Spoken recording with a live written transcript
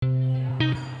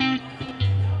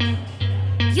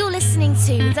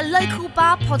to the Local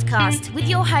Bar Podcast with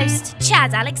your host,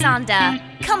 Chad Alexander.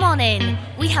 Come on in.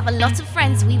 We have a lot of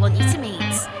friends we want you to meet.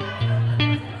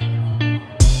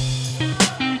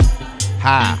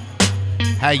 Hi.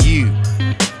 How you?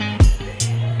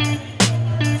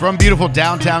 From beautiful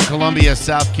downtown Columbia,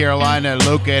 South Carolina,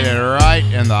 located right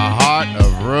in the heart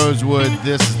of Rosewood,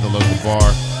 this is the Local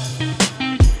Bar.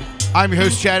 I'm your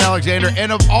host, Chad Alexander,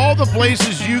 and of all the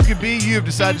places you could be, you have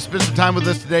decided to spend some time with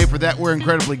us today. For that, we're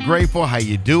incredibly grateful. How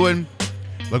you doing?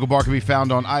 Local Bar can be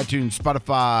found on iTunes,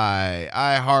 Spotify,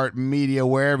 iHeartMedia,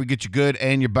 wherever you get your good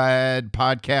and your bad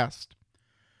podcast.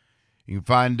 You can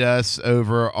find us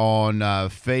over on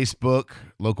Facebook,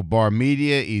 Local Bar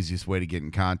Media. Easiest way to get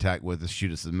in contact with us,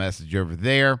 shoot us a message over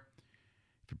there.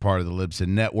 If you're part of the Libsyn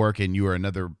Network and you are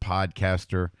another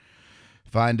podcaster,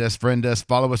 find us, friend us,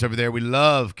 follow us over there. We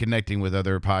love connecting with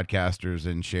other podcasters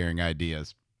and sharing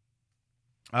ideas.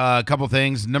 A couple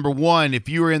things. Number one, if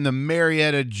you are in the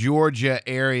Marietta, Georgia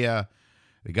area,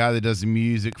 the guy that does the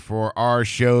music for our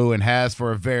show and has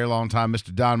for a very long time,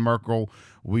 Mr. Don Merkel,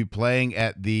 will be playing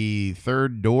at the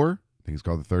Third Door. I think it's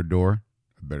called the Third Door.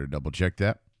 I better double check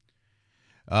that.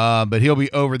 But he'll be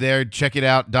over there. Check it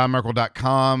out,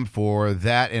 donmerkel.com for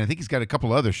that. And I think he's got a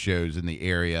couple other shows in the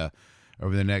area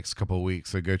over the next couple of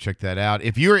weeks, so go check that out.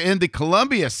 If you're in the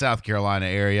Columbia, South Carolina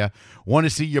area, want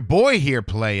to see your boy here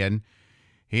playing,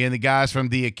 he and the guys from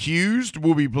The Accused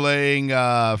will be playing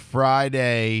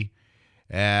Friday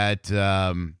at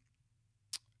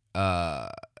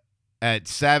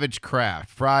Savage Craft.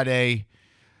 Friday,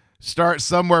 start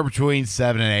somewhere between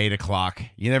 7 and 8 o'clock.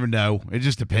 You never know. It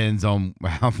just depends on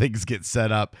how things get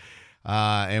set up.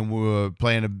 And we're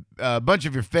playing a bunch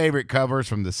of your favorite covers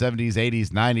from the 70s, 80s,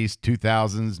 90s,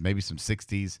 2000s, maybe some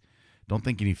 60s. Don't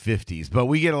think any 50s, but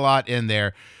we get a lot in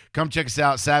there. Come check us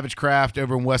out. Savage Craft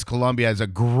over in West Columbia is a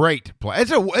great place.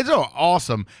 It's an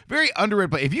awesome, very underrated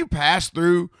place. If you pass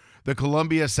through the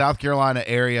Columbia, South Carolina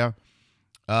area,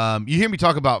 you hear me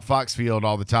talk about Foxfield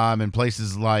all the time and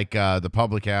places like the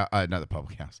Public House, not the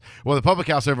Public House. Well, the Public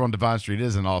House over on Devine Street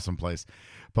is an awesome place.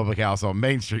 Public House on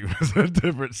Main Street was a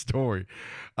different story.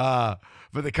 But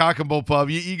the Cock and Bull Pub,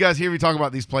 you guys hear me talk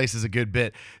about these places a good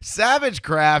bit. Savage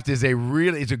Craft is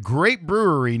it's a great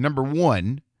brewery, number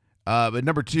one. But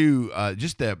number two,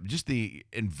 just the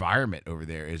environment over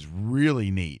there is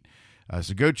really neat.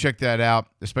 So go check that out,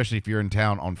 especially if you're in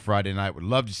town on Friday night. Would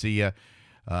love to see you.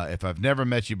 If I've never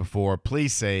met you before,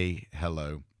 please say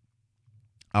hello.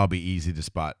 I'll be easy to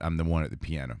spot. I'm the one at the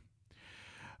piano.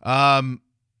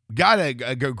 Got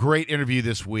a great interview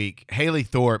this week. Hayli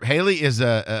Thorpe. Hayli is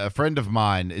a friend of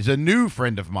mine, is a new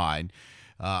friend of mine.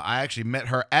 I actually met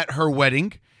her at her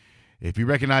wedding. If you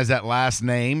recognize that last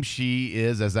name, she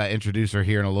is, as I introduce her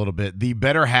here in a little bit, the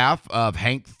better half of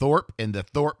Hank Thorpe and the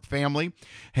Thorpe family.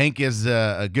 Hank is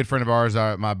a good friend of ours,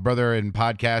 my brother in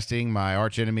podcasting, my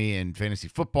arch enemy in fantasy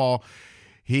football.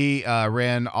 He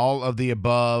ran All of the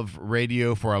Above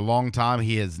radio for a long time.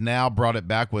 He has now brought it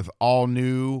back with all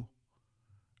new.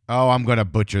 Oh, I'm going to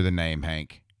butcher the name,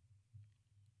 Hank.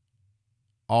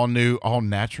 All new, all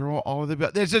natural, all of the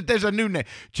above. There's a new name.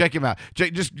 Check him out.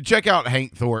 Just check out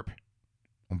Hank Thorpe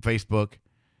on Facebook.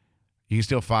 You can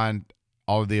still find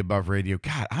All of the Above radio.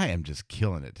 God, I am just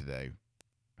killing it today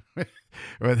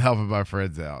with helping my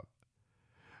friends out.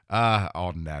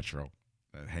 All natural.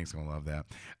 Hank's gonna love that.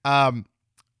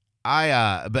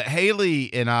 But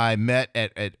Hayli and I met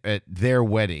at their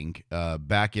wedding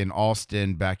back in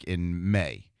Austin back in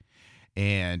May.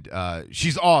 And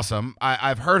she's awesome.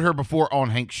 I've heard her before on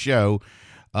Hank's show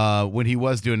when he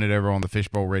was doing it over on the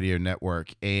Fishbowl Radio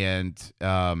Network. And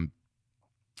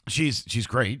she's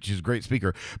great. She's a great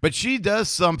speaker. But she does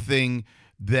something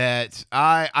that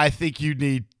I think you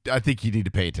need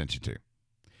to pay attention to.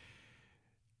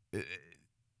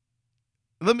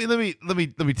 Let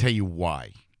me tell you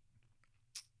why.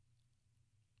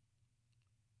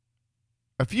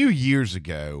 A few years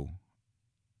ago,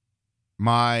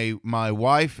 my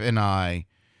wife and I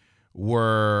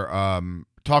were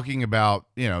talking about,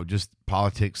 just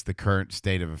politics, the current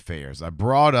state of affairs. I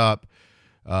brought up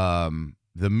the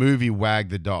movie Wag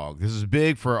the Dog. This is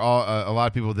big for a lot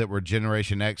of people that were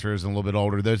Generation Xers and a little bit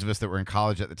older, those of us that were in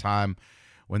college at the time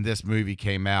when this movie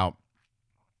came out.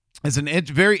 It's a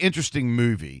very interesting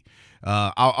movie.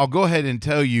 I'll go ahead and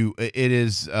tell you it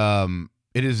is a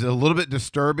little bit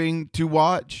disturbing to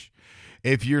watch.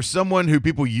 If you're someone who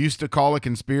people used to call a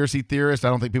conspiracy theorist,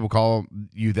 I don't think people call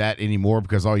you that anymore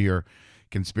because all your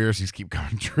conspiracies keep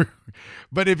coming true.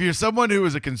 But if you're someone who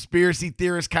is a conspiracy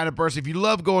theorist kind of person, if you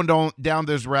love going down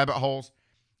those rabbit holes,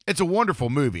 it's a wonderful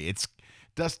movie. It's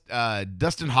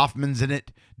Dustin Hoffman's in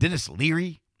it, Dennis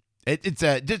Leary. It's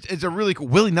a really cool.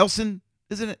 Willie Nelson.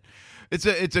 isn't it?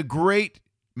 It's a great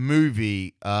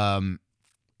movie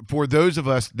for those of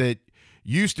us that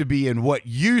used to be in what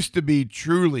used to be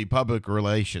truly public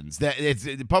relations.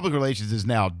 Public relations is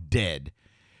now dead.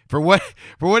 For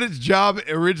what its job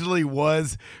originally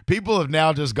was, people have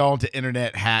now just gone to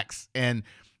internet hacks, and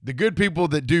the good people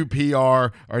that do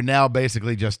PR are now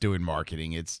basically just doing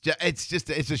marketing. It's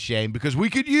a shame because we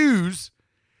could use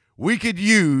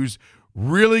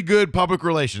really good public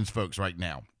relations folks right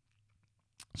now.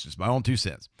 It's just my own 2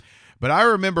 cents. But I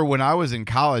remember when I was in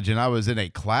college and I was in a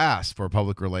class for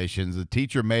public relations, the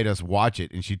teacher made us watch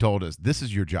it, and she told us, this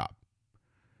is your job.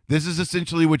 This is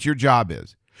essentially what your job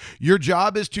is. Your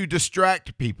job is to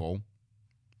distract people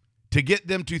to get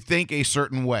them to think a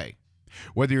certain way.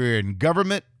 Whether you're in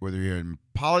government, whether you're in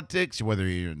politics, whether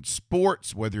you're in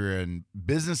sports, whether you're in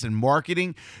business and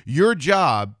marketing, your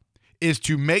job is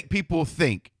to make people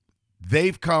think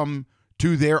they've come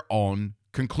to their own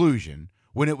conclusion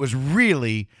when it was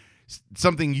really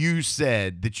something you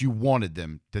said that you wanted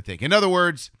them to think. In other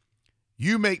words,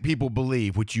 you make people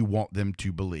believe what you want them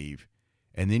to believe,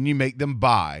 and then you make them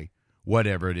buy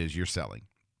whatever it is you're selling.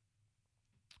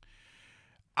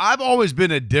 I've always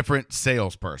been a different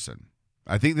salesperson.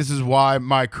 I think this is why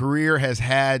my career has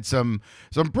had some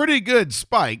pretty good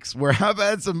spikes where I've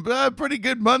had some pretty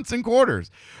good months and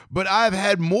quarters. But I've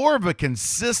had more of a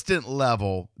consistent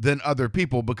level than other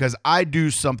people because I do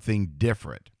something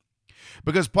different.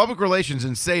 Because public relations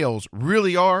and sales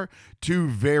really are two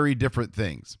very different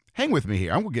things. Hang with me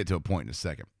here. I'm going to get to a point in a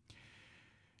second.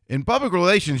 In public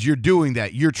relations, you're doing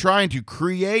that. You're trying to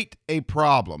create a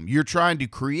problem. You're trying to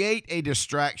create a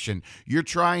distraction. You're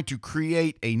trying to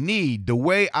create a need. The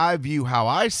way I view how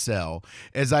I sell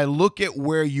is I look at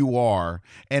where you are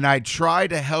and I try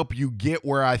to help you get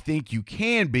where I think you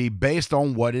can be based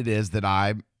on what it is that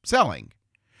I'm selling.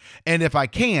 And if I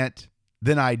can't,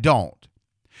 then I don't.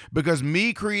 Because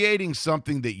me creating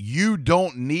something that you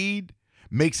don't need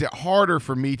makes it harder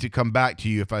for me to come back to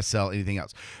you if I sell anything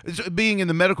else. Being in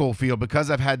the medical field, because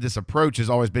I've had this approach, has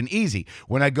always been easy.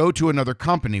 When I go to another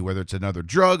company, whether it's another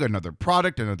drug, another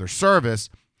product, another service,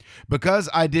 because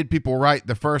I did people right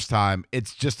the first time,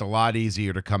 it's just a lot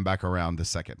easier to come back around the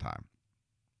second time.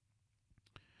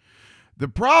 The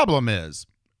problem is,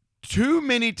 too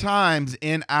many times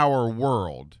in our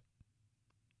world,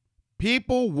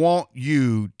 people want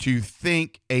you to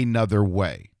think another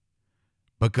way,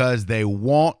 because they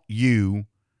want you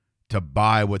to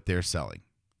buy what they're selling.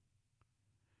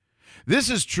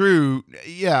 This is true.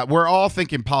 Yeah, we're all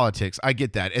thinking politics. I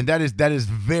get that. And that is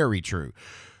very true.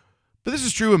 But this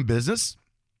is true in business.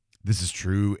 This is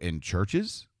true in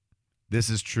churches. This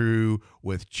is true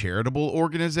with charitable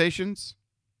organizations.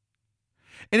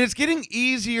 And it's getting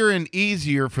easier and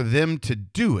easier for them to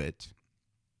do it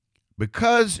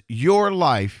because your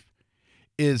life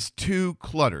is too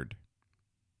cluttered.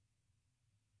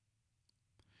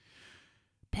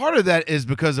 Part of that is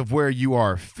because of where you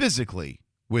are physically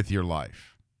with your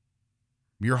life,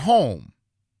 your home.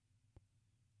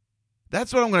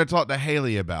 That's what I'm going to talk to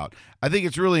Hayli about. I think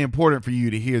it's really important for you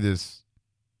to hear this.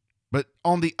 But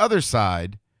on the other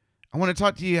side, I want to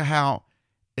talk to you how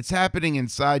it's happening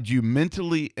inside you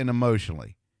mentally and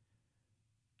emotionally.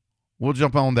 We'll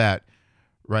jump on that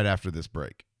right after this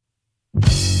break.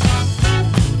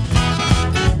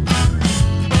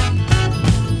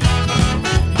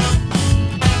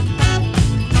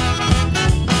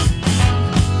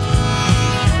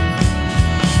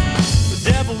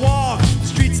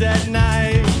 At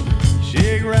night,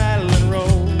 shake, rattle, and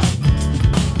roll.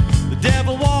 The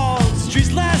devil walked the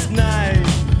streets last night,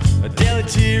 a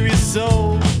deleterious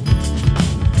soul.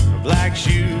 A black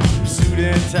shoe, suit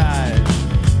and tie,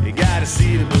 you gotta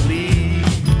see to believe.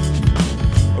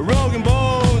 A rogue and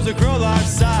bones, a crow life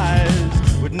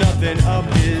size, with nothing up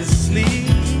his sleeve.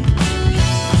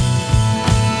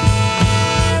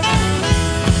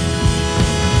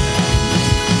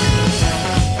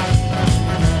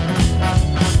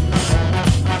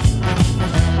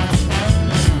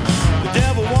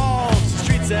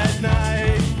 At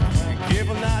night,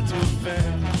 careful not to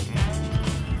offend.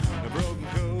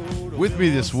 With me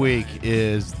this week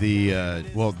is the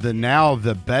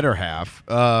better half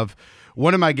of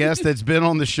one of my guests that's been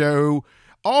on the show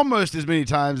almost as many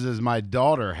times as my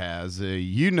daughter has.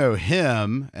 You know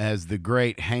him as the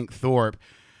great Hank Thorpe.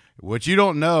 What you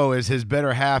don't know is his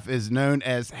better half is known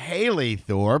as Hayli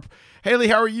Thorpe. Hayli,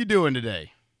 how are you doing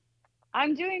today?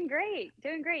 I'm doing great.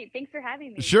 Thanks for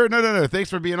having me. Sure. No. Thanks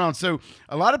for being on. So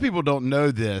a lot of people don't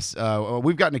know this.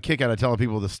 We've gotten a kick out of telling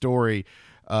people the story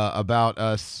about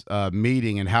us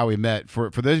meeting and how we met. For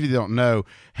those of you that don't know,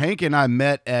 Hank and I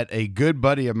met at a good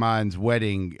buddy of mine's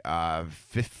wedding. How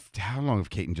long have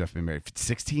Kate and Jeff been married?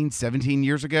 16, 17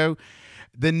 years ago.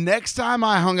 The next time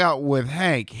I hung out with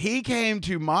Hank, he came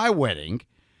to my wedding.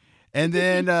 And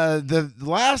then the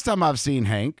last time I've seen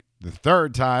Hank, the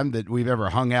third time that we've ever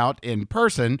hung out in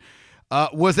person,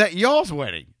 was at y'all's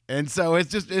wedding. And so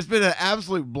it's been an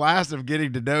absolute blast of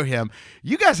getting to know him.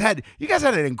 You guys had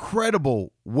an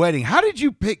incredible wedding. How did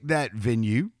you pick that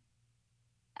venue?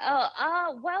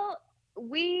 Well,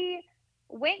 we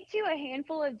went to a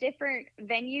handful of different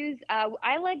venues.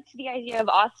 I liked the idea of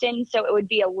Austin, so it would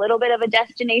be a little bit of a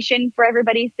destination for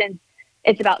everybody since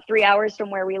it's about 3 hours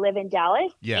from where we live in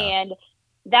Dallas. Yeah. And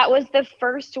that was the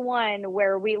first one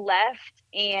where we left,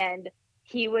 and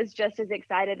he was just as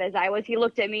excited as I was. He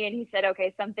looked at me and he said,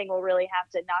 okay, something will really have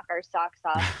to knock our socks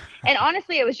off. And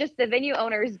honestly, it was just the venue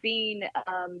owners being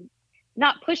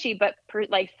not pushy, but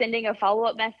like sending a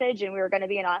follow-up message. And we were going to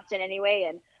be in Austin anyway.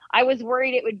 And I was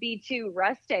worried it would be too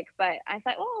rustic, but I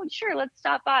thought, oh, sure, let's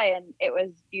stop by. And it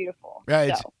was beautiful.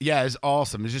 Yeah, it's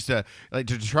awesome. It's just to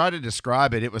try to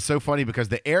describe it. It was so funny because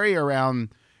the area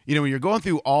around, when you're going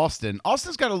through Austin's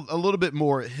got a little bit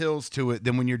more hills to it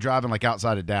than when you're driving like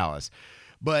outside of Dallas.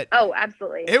 But oh,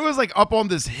 absolutely. It was like up on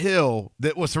this hill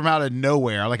that was from out of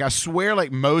nowhere. Like I swear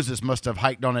like Moses must have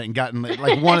hiked on it and gotten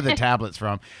like one of the tablets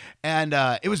from. And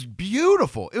it was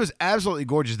beautiful. It was absolutely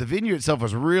gorgeous. The venue itself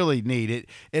was really neat.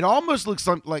 It almost looks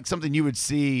like something you would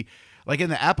see like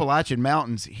in the Appalachian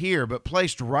Mountains here, but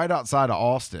placed right outside of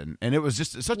Austin. And it was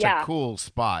just such a cool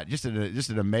spot. Just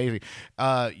an amazing.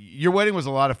 Your wedding was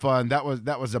a lot of fun. That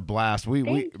was a blast.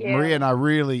 Maria and I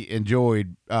really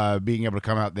enjoyed being able to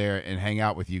come out there and hang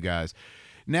out with you guys.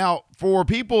 Now, for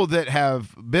people that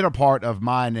have been a part of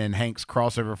mine and Hank's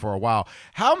crossover for a while,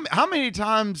 how many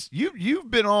times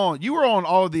you've been on? You were on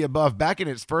All of the Above back in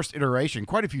its first iteration,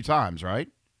 quite a few times, right?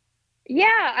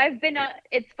 Yeah, I've been,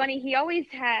 it's funny. He always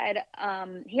had,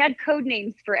 he had code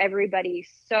names for everybody.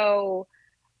 So,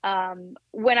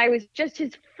 when I was just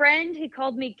his friend, he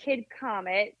called me Kid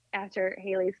Comet after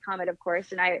Hayli's Comet, of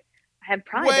course. And I have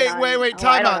probably wait,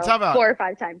 time out. 4 or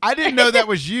 5 times. I didn't know that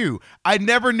was you. I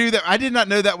never knew that. I did not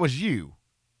know that was you.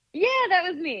 Yeah, that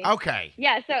was me. Okay.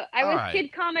 Yeah, so I was right.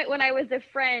 Kid Comet when I was a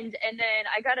friend, and then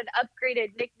I got an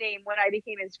upgraded nickname when I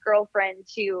became his girlfriend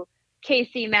to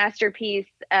KC Masterpiece,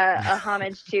 a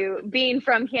homage to being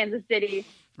from Kansas City.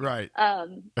 Right.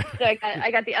 So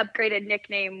I got the upgraded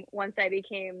nickname once I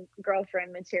became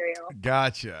girlfriend material.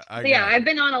 Gotcha. I've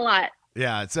been on a lot.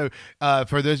 Yeah. So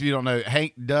for those of you who don't know,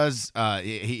 Hank does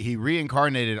he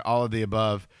reincarnated All of the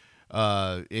Above.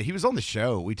 He was on the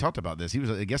show. We talked about this. He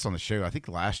was a guest on the show, I think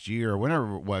last year or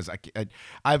whenever it was.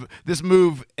 This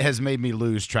move has made me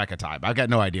lose track of time. I've got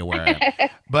no idea where I am.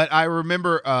 But I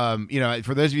remember,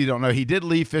 for those of you who don't know, he did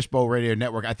leave Fishbowl Radio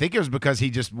Network. I think it was because he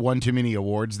just won too many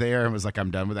awards there and was like,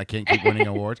 I'm done with it. I can't keep winning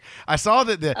awards. I saw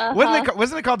that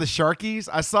wasn't it called the Sharkies?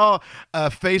 I saw a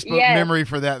Facebook memory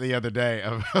for that the other day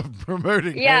of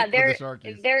promoting Hank for the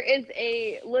Sharkies. There is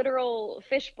a literal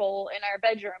fishbowl in our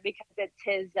bedroom because it's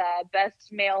his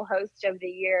best male host of the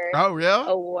year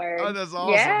award. Oh, that's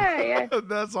awesome. Yeah.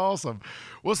 That's awesome.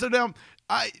 Well, so now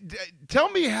tell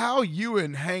me how you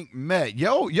and Hank met.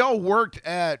 Y'all worked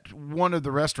at one of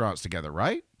the restaurants together,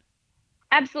 right?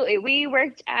 Absolutely. We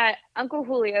worked at Uncle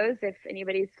Julio's, if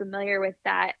anybody's familiar with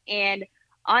that. And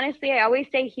honestly, I always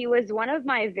say he was one of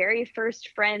my very first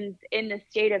friends in the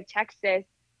state of Texas.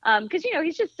 Because,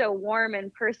 he's just so warm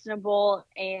and personable.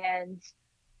 And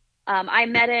I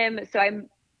met him. So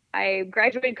I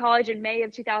graduated college in May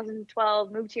of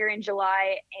 2012, moved here in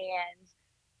July,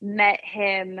 and met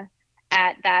him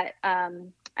at that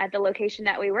at the location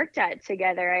that we worked at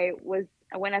together. I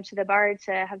went up to the bar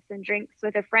to have some drinks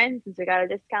with a friend since we got a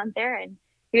discount there, and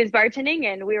he was bartending,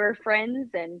 and we were friends.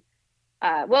 And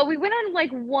we went on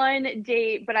like one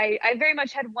date, but I very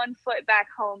much had one foot back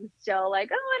home still. Like,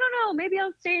 I don't know, maybe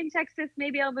I'll stay in Texas,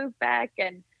 maybe I'll move back,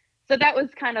 and so that was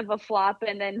kind of a flop.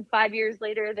 And then 5 years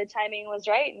later, the timing was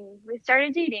right, and we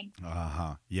started dating.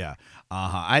 Yeah.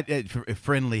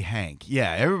 Friendly Hank.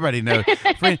 Yeah, everybody knows.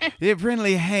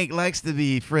 Friendly Hank likes to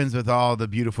be friends with all the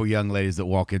beautiful young ladies that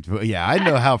walk into. Yeah, I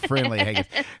know how friendly Hank is.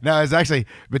 No, it's actually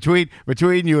between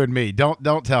you and me.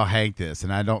 Don't tell Hank this,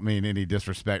 and I don't mean any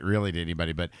disrespect really to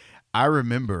anybody, but I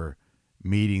remember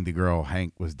meeting the girl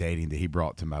Hank was dating that he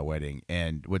brought to my wedding.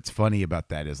 And what's funny about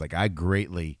that is like I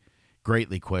greatly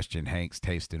question Hank's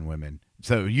taste in women.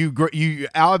 So you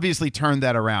obviously turned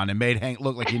that around and made Hank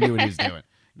look like he knew what he was doing.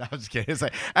 No, I'm just kidding. It's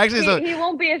like, actually, so He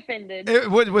won't be offended.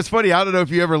 What's funny, I don't know if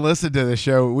you ever listened to the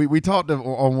show. We talked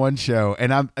on one show,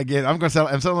 and I'm going to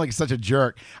sound like such a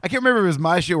jerk. I can't remember if it was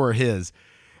my show or his.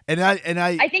 I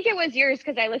think it was yours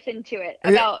because I listened to it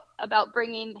about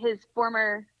bringing his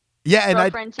former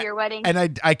girlfriend to your wedding.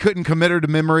 And I couldn't commit her to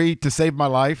memory to save my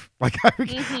life. Like I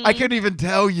couldn't even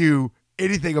tell you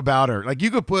anything about her. Like you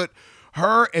could put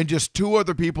her and just two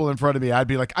other people in front of me, I'd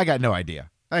be like, I got no idea.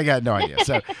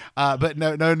 So, but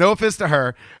no offense to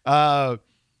her.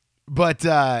 But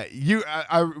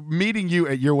meeting you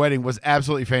at your wedding was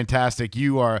absolutely fantastic.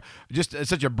 You are just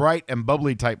such a bright and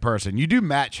bubbly type person. You do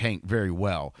match Hank very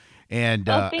well. And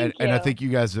thank you. I think you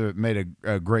guys have made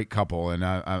a great couple, and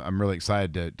I'm really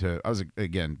excited I was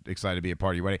again excited to be a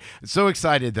part of your wedding. So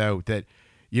excited though that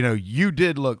you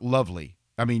did look lovely.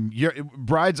 I mean,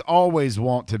 brides always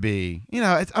want to be.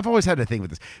 I've always had a thing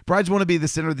with this. Brides want to be the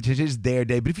center of the attention. It's their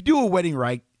day, but if you do a wedding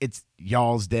right, it's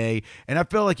y'all's day, and I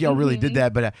feel like y'all really did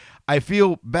that. But I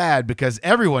feel bad because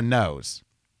everyone knows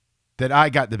that I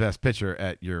got the best picture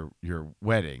at your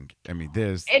wedding. I mean,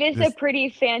 it is a pretty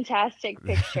fantastic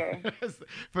picture.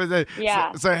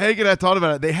 Yeah. So Hank and I talked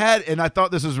about it. They had, and I thought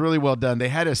this was really well done. They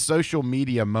had a social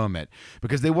media moment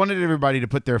because they wanted everybody to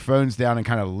put their phones down and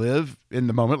kind of live in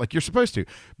the moment like you're supposed to.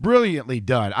 Brilliantly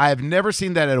done. I have never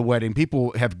seen that at a wedding.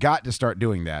 People have got to start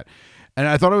doing that. And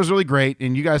I thought it was really great.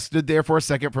 And you guys stood there for a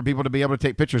second for people to be able to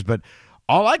take pictures, but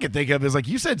all I could think of is, like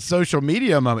you said, social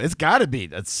media moment. It's got to be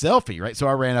a selfie, right? So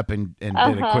I ran up and did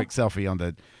a quick selfie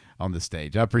on the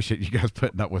stage. I appreciate you guys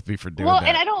putting up with me for doing that. Well,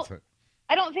 and I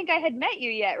don't think I had met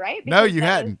you yet, right? No, you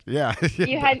hadn't. Yeah.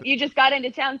 You just got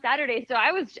into town Saturday. So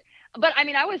I was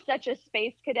such a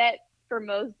space cadet for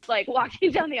most, like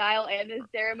walking down the aisle and the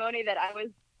ceremony that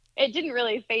it didn't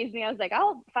really faze me. I was like,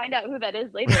 I'll find out who that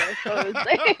is later, I suppose.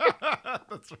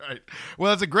 That's right.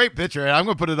 Well, it's a great picture. And I'm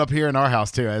going to put it up here in our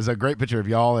house, too. It's a great picture of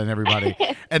y'all and everybody.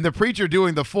 And the preacher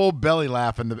doing the full belly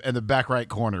laugh in the back right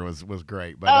corner was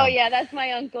great. But, yeah, that's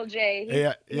my Uncle Jay.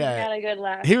 He had a good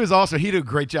laugh. He did a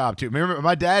great job, too. Remember,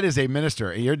 my dad is a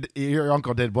minister. Your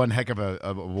uncle did one heck of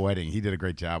a wedding. He did a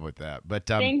great job with that. But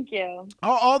thank you.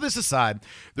 All this aside,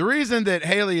 the reason that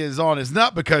Hayli is on is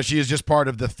not because she is just part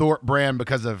of the Thorpe brand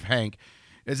because of Hank.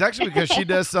 It's actually because she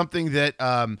does something that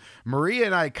Maria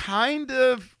and I kind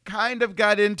of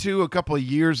got into a couple of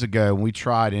years ago, and we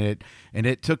tried it, and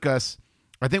it took us.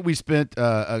 I think we spent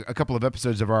a couple of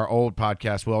episodes of our old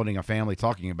podcast, Welding a Family,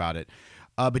 talking about it.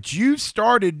 But you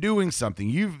started doing something.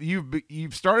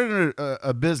 You've started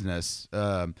a business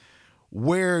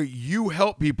where you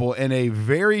help people in a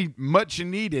very much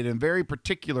needed and very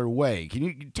particular way. Can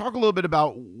you talk a little bit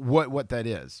about what that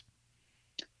is?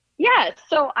 Yeah,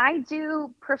 so I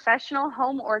do professional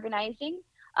home organizing.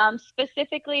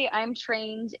 Specifically, I'm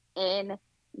trained in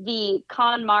the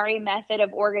KonMari method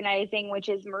of organizing, which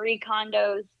is Marie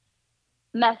Kondo's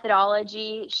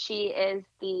methodology. She is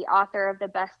the author of the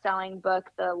best-selling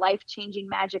book, The Life-Changing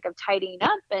Magic of Tidying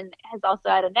Up, and has also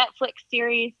had a Netflix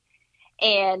series,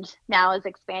 and now has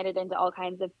expanded into all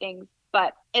kinds of things.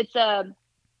 But it's a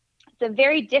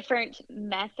very different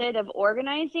method of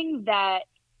organizing that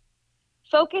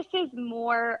focuses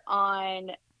more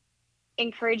on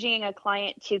encouraging a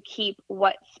client to keep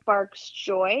what sparks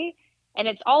joy. And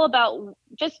it's all about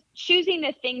just choosing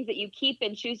the things that you keep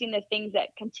and choosing the things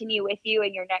that continue with you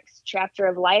in your next chapter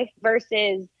of life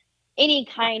versus any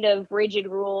kind of rigid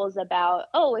rules about,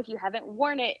 if you haven't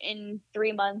worn it in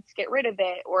 3 months, get rid of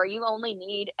it, or you only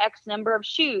need X number of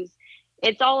shoes.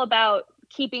 It's all about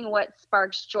keeping what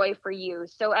sparks joy for you.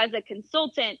 So as a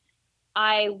consultant,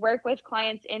 I work with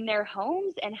clients in their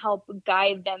homes and help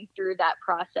guide them through that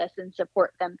process and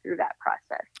support them through that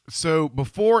process. So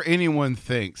before anyone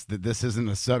thinks that this isn't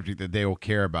a subject that they will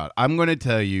care about, I'm going to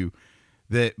tell you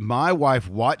that my wife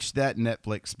watched that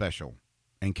Netflix special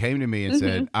and came to me and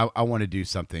said, I want to do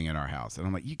something in our house. And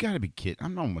I'm like, you got to be kidding.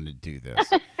 I'm not going to do this.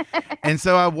 And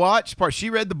so I watched part. She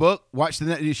read the book, watched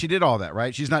she did all that,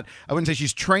 right? She's not, I wouldn't say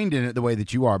she's trained in it the way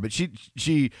that you are, but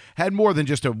she had more than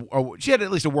just she had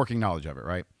at least a working knowledge of it,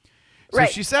 right? So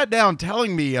she sat down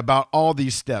telling me about all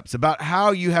these steps, about how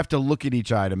you have to look at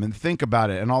each item and think about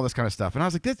it and all this kind of stuff. And I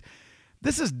was like,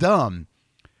 this is dumb.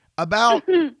 About,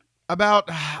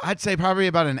 I'd say probably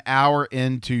about an hour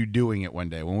into doing it one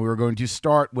day when we were going to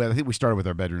start with, I think we started with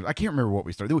our bedrooms. I can't remember what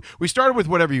we started. We started with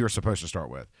whatever you were supposed to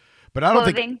start with. But I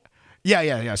don't think.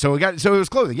 Yeah. So it was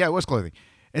clothing. Yeah, it was clothing.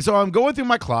 And so I'm going through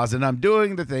my closet and I'm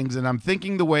doing the things and I'm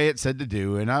thinking the way it said to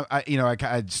do. And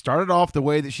I started off the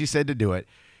way that she said to do it.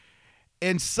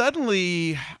 And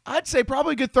suddenly, I'd say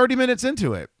probably a good 30 minutes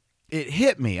into it, it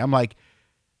hit me. I'm like,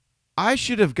 I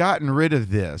should have gotten rid of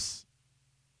this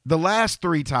The last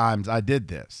 3 times I did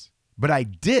this, but I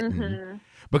didn't Mm-hmm.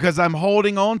 because I'm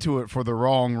holding on to it for the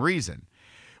wrong reason.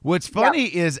 What's funny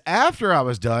is after I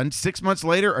was done, 6 months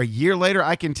later, a year later,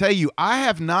 I can tell you I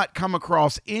have not come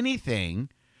across anything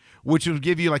which will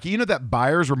give you, like, that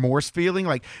buyer's remorse feeling,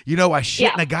 like, I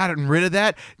shit and I got rid of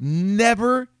that.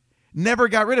 Never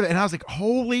got rid of it. And I was like,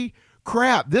 holy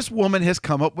crap, this woman has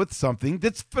come up with something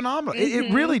that's phenomenal.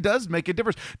 It really does make a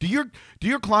difference. Do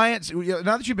your clients,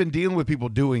 now that you've been dealing with people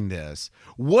doing this,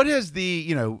 what has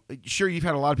sure, you've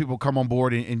had a lot of people come on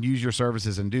board and use your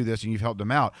services and do this, and you've helped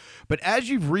them out. But as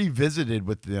you've revisited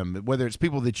with them, whether it's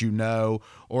people that you know,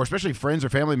 or especially friends or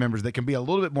family members that can be a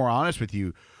little bit more honest with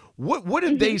you, what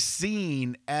have they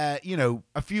seen at,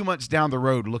 a few months down the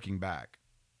road looking back?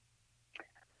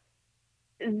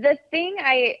 The thing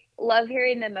I love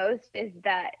hearing the most is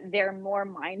that they're more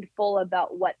mindful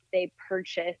about what they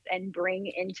purchase and bring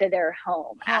into their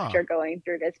home after going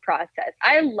through this process.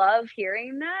 I love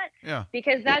hearing that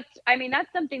because that's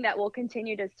something that will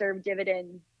continue to serve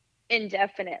dividends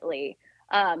indefinitely.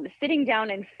 Sitting down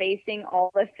and facing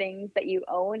all the things that you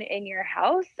own in your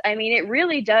house, it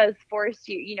really does force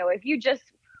you, if you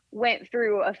just went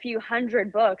through a few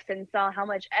hundred books and saw how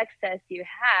much excess you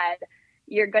had,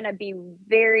 you're going to be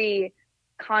very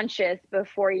conscious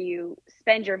before you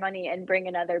spend your money and bring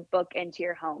another book into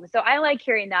your home. So I like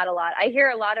hearing that a lot. I hear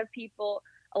a lot of people,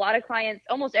 a lot of clients,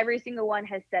 almost every single one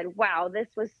has said, wow, this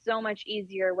was so much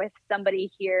easier with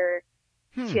somebody here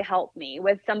to help me,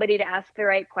 with somebody to ask the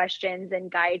right questions and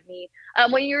guide me.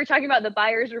 When you were talking about the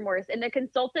buyer's remorse in the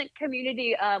consultant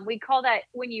community, we call that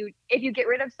if you get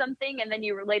rid of something and then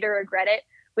you later regret it,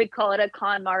 we call it a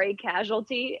KonMari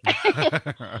casualty.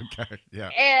 Okay,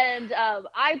 yeah. And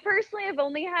I personally have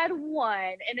only had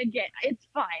one. And again, it's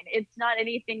fine. It's not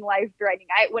anything life-threatening.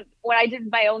 When I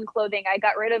did my own clothing, I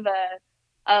got rid of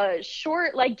a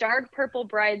short, like dark purple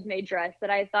bridesmaid dress that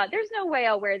I thought, there's no way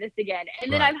I'll wear this again.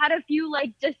 And then I've had a few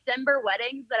like December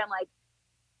weddings that I'm like,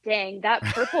 dang, that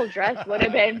purple dress would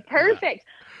have been perfect.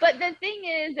 But the thing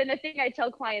is, and the thing I tell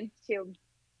clients too,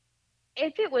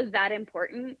 if it was that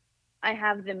important, I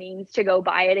have the means to go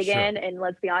buy it again. Sure. And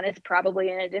let's be honest, probably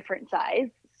in a different size.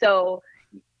 So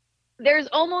there's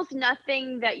almost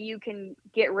nothing that you can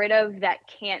get rid of that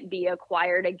can't be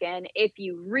acquired again if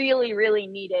you really, really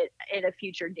need it at a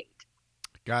future date.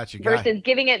 Gotcha. Versus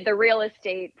giving it the real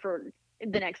estate for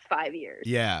the next 5 years.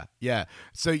 Yeah.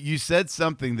 So you said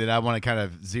something that I want to kind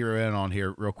of zero in on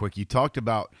here real quick. You talked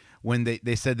about when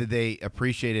they said that they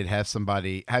appreciated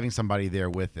having somebody there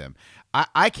with them.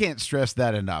 I can't stress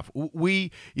that enough. My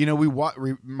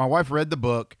wife read the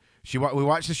book. We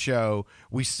watched the show.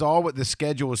 We saw what the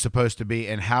schedule was supposed to be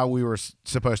and how we were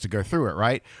supposed to go through it,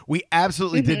 right? We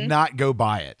absolutely did not go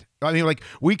by it.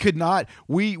 We could not,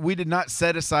 we did not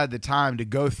set aside the time to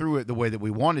go through it the way that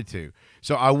we wanted to.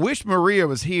 So I wish Maria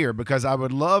was here because I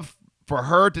would love for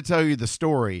her to tell you the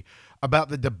story about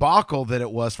the debacle that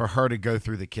it was for her to go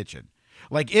through the kitchen.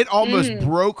 Like, it almost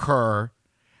broke her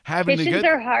having Kitchens to go.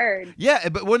 Are hard. Yeah,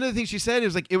 but one of the things she said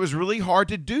is, like, it was really hard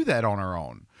to do that on her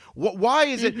own. Why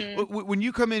is it when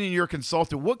you come in and you're a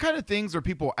consultant, what kind of things are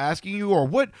people asking you, or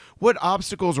what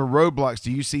obstacles or roadblocks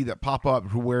do you see that pop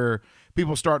up where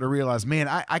people start to realize, man,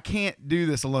 I can't do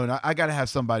this alone. I got to have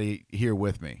somebody here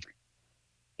with me.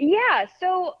 Yeah.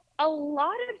 So a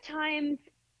lot of times,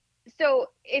 so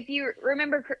if you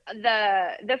remember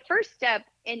the first step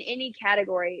in any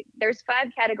category, there's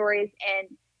 5 categories and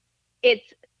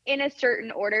it's in a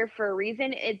certain order for a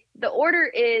reason. The order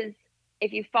is,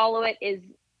 if you follow it, is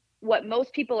what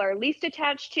most people are least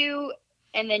attached to,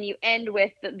 and then you end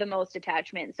with the most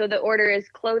attachment. So the order is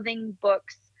clothing,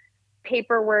 books,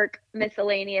 paperwork,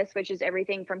 miscellaneous, which is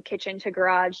everything from kitchen to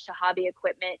garage to hobby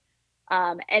equipment.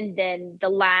 And then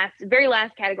the very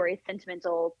last category is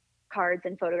sentimental cards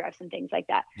and photographs and things like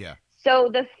that. Yeah.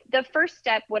 So the first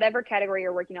step, whatever category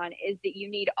you're working on, is that you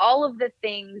need all of the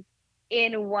things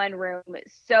in one room.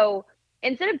 So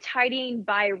instead of tidying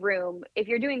by room, if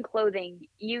you're doing clothing,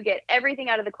 you get everything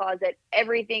out of the closet,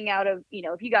 everything out of,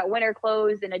 if you got winter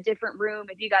clothes in a different room,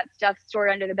 if you got stuff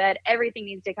stored under the bed, everything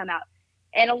needs to come out.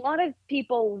 And a lot of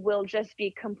people will just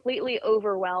be completely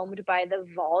overwhelmed by the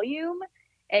volume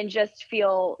and just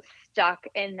feel stuck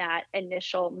in that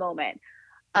initial moment.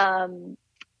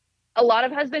 A lot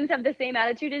of husbands have the same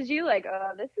attitude as you, like,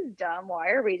 oh, this is dumb. Why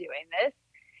are we doing this?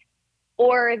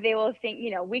 Or they will think,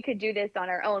 we could do this on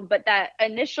our own. But that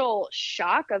initial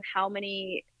shock of how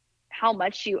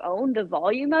much you own, the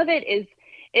volume of it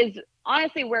is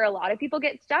honestly where a lot of people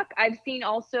get stuck. I've seen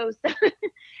also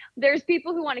there's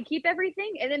people who want to keep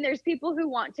everything, and then there's people who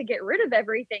want to get rid of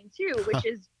everything too, which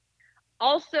is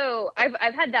also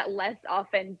I've had that less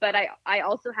often, but I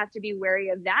also have to be wary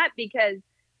of that because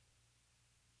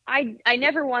I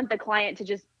never want the client to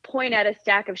just point at a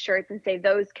stack of shirts and say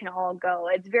those can all go.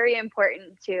 It's very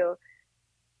important to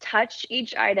touch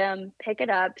each item, pick it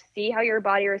up, see how your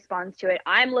body responds to it.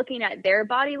 I'm looking at their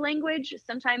body language.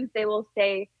 Sometimes they will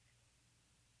say,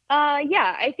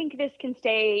 yeah, I think this can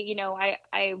stay,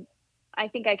 I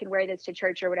think I can wear this to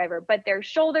church or whatever, but their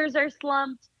shoulders are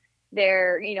slumped.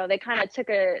 They kind of took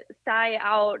a sigh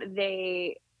out.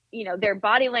 Their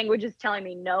body language is telling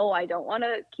me, no, I don't want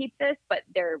to keep this, but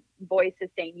their voice is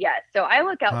saying yes. So I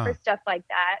look out for stuff like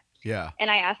that. Yeah. And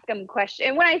I ask them questions.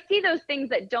 And when I see those things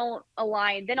that don't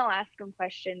align, then I'll ask them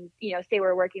questions, say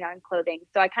we're working on clothing.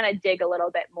 So I kind of dig a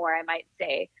little bit more. I might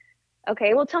say,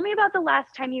 okay, well, tell me about the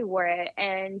last time you wore it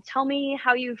and tell me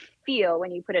how you feel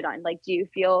when you put it on. Like, do you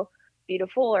feel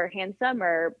beautiful or handsome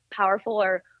or powerful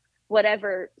or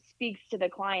whatever speaks to the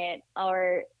client?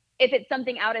 Or if it's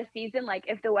something out of season, like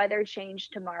if the weather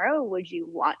changed tomorrow, would you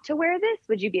want to wear this?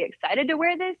 Would you be excited to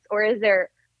wear this? Or is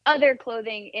there other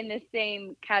clothing in the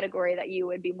same category that you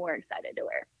would be more excited to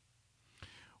wear?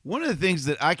 One of the things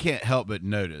that I can't help but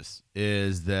notice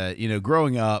is that,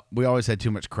 growing up, we always had too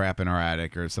much crap in our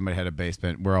attic, or somebody had a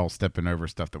basement. We're all stepping over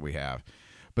stuff that we have.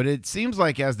 But it seems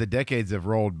like as the decades have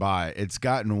rolled by, it's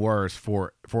gotten worse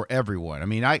for everyone. I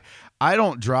mean, I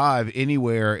don't drive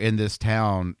anywhere in this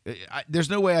town.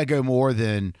 There's no way I go more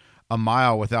than a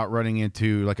mile without running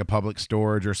into like a public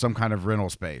storage or some kind of rental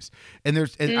space. And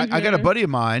I got a buddy of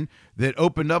mine that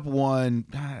opened up one.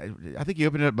 I think he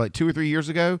opened it up like 2 or 3 years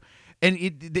ago, and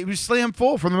it was slammed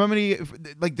full from the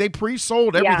moment they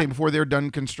pre-sold everything before they were done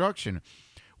construction.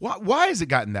 Why has it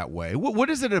gotten that way? What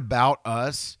is it about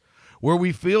us where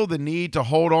we feel the need to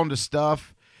hold on to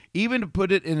stuff, even to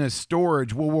put it in a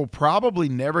storage where we'll probably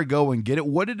never go and get it?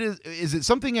 What it is it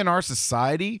something in our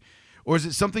society? Or is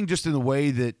it something just in the way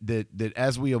that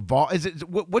as we evolve? Is it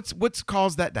what's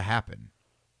caused that to happen?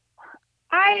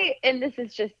 And this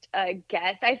is just a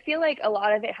guess. I feel like a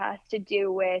lot of it has to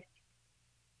do with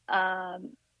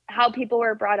how people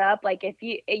were brought up. Like if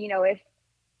if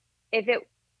it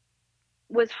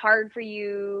was hard for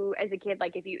you as a kid,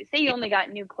 like if you say you only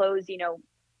got new clothes,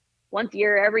 once a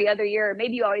year, every other year,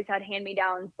 maybe you always had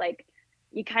hand-me-downs, like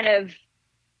you kind of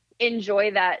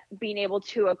enjoy that being able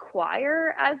to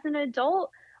acquire as an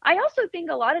adult. I also think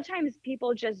a lot of times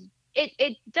people just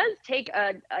it does take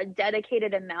a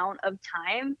dedicated amount of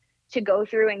time to go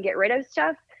through and get rid of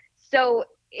stuff. So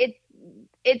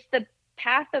it's the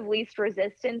path of least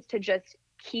resistance to just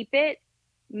keep it,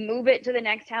 move it to the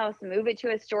next house, move it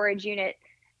to a storage unit.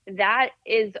 That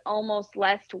is almost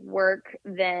less work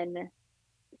than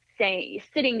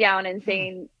sitting down and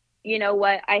saying, you know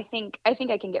what, I think I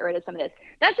can get rid of some of this.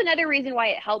 That's another reason why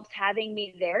it helps having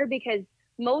me there, because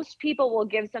most people will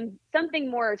give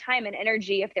something more time and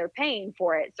energy if they're paying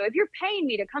for it. So if you're paying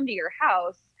me to come to your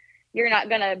house, you're not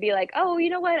going to be like, oh,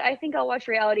 you know what, I think I'll watch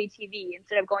reality TV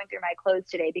instead of going through my clothes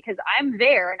today, because I'm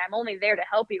there and I'm only there to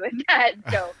help you with that.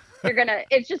 So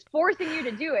it's just forcing you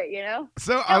to do it,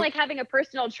 So it's kind of like having a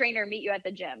personal trainer meet you at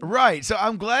the gym. Right. So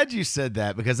I'm glad you said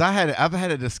that, because I've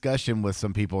had a discussion with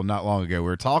some people not long ago. We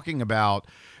were talking about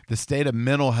the state of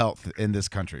mental health in this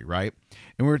country, right?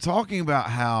 And we were talking about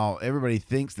how everybody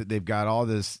thinks that they've got all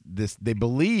this they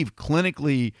believe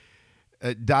clinically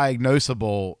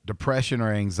diagnosable depression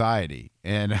or anxiety.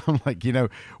 And I'm like,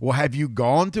 well, have you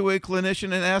gone to a clinician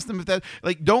and asked them if that,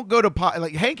 like, don't go to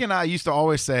like Hank and I used to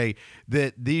always say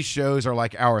that these shows are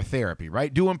like our therapy,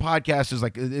 right? Doing podcasts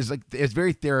is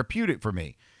very therapeutic for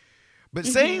me. But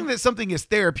saying that something is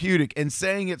therapeutic and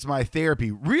saying it's my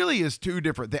therapy really is two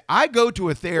different things. I go to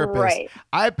a therapist. Right.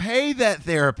 I pay that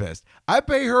therapist. I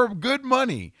pay her good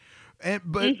money.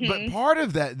 But part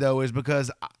of that, though, is because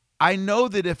I know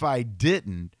that if I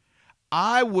didn't,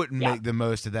 I wouldn't make the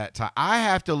most of that time. I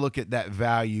have to look at that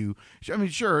value. I mean,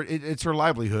 sure, it's her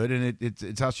livelihood and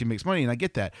it's how she makes money, and I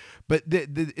get that. But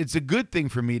it's a good thing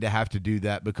for me to have to do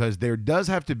that, because there does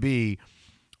have to be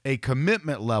a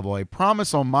commitment level, a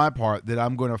promise on my part that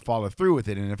I'm going to follow through with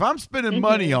it. And if I'm spending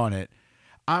money on it,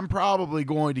 I'm probably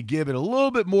going to give it a little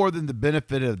bit more than the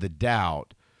benefit of the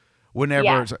doubt.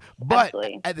 Whenever, but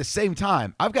absolutely. At the same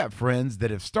time, I've got friends that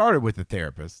have started with a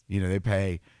therapist. They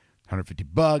pay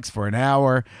 $150 for an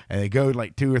hour, and they go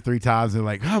like 2 or 3 times, and they're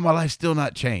like, "Oh, my life's still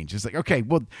not changed." It's like, okay,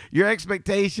 well, your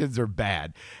expectations are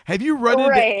bad. Have you run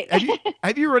into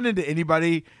have you run into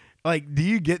anybody Like, do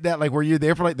you get that? Like, were you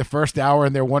there for like the first hour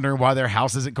and they're wondering why their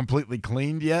house isn't completely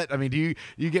cleaned yet? I mean, do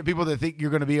you get people that think you're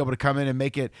going to be able to come in and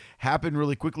make it happen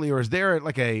really quickly, or is there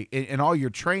like in all your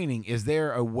training, is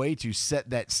there a way to set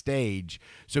that stage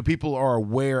so people are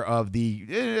aware of the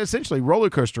essentially roller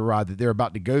coaster ride that they're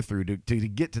about to go through to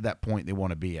get to that point they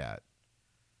want to be at?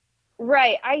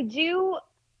 Right. I do.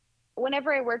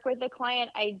 Whenever I work with a client,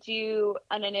 I do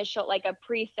an initial, like a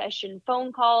pre-session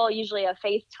phone call, usually a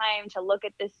FaceTime to look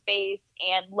at the space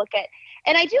and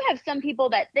and I do have some people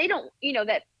that they don't,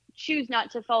 that choose not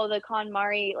to follow the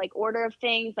KonMari like order of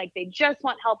things. Like they just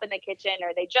want help in the kitchen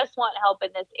or they just want help in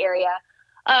this area.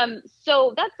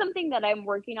 So that's something that I'm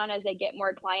working on as I get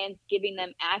more clients, giving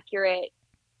them accurate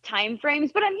time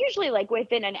frames, but I'm usually like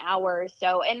within an hour or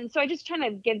so. And so I just try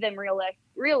to give them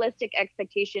realistic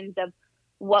expectations of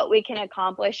what we can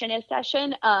accomplish in a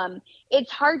session. It's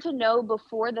hard to know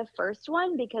before the first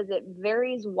one because it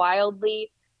varies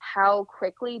wildly how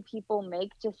quickly people make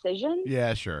decisions.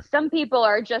 Yeah, sure. Some people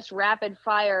are just rapid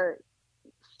fire,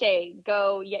 stay,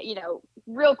 go,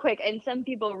 real quick. And some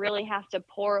people really have to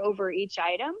pour over each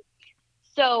item.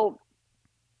 So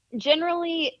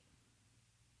generally,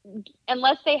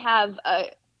 unless they have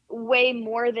way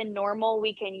more than normal,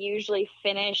 we can usually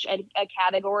finish a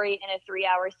category in a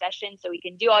 3-hour session. So we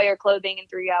can do all your clothing in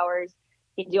 3 hours.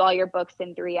 You can do all your books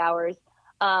in 3 hours.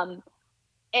 And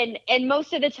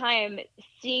most of the time,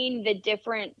 seeing the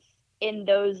difference in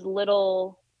those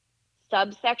little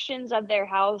subsections of their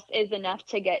house is enough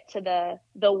to get to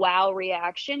the wow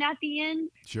reaction at the end.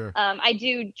 Sure. I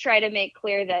do try to make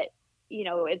clear that,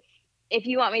 if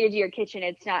you want me to do your kitchen,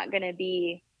 it's not going to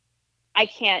be, I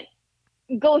can't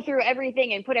go through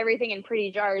everything and put everything in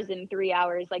pretty jars in 3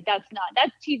 hours. Like that's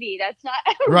TV. That's not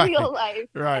real life.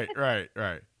 Right.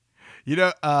 I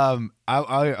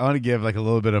want to give like a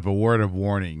little bit of a word of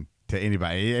warning to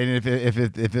anybody. And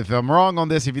if I'm wrong on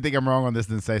this, if you think I'm wrong on this,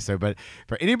 then say so. But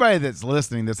for anybody that's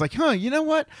listening, that's like, you know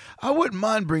what? I wouldn't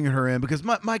mind bringing her in because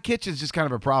my kitchen's just kind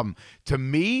of a problem. To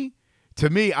me,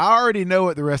 I already know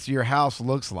what the rest of your house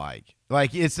looks like.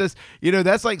 Like, it's just,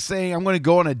 that's like saying I'm going to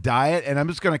go on a diet and I'm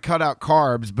just going to cut out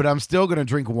carbs, but I'm still going to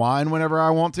drink wine whenever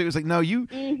I want to. It's like, no, you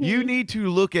need to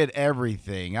look at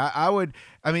everything.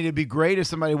 It'd be great if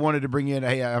somebody wanted to bring in,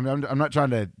 hey, I'm not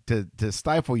trying to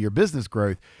stifle your business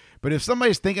growth, but if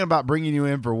somebody's thinking about bringing you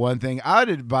in for one thing, I'd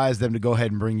advise them to go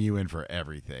ahead and bring you in for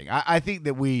everything. I think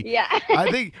that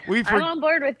I'm on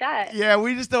board with that. Yeah,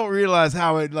 we just don't realize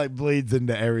how it like bleeds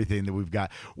into everything that we've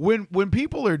got. When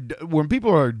people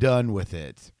are done with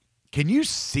it, can you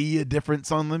see a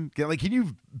difference on them? Can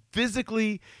you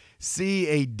physically see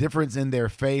a difference in their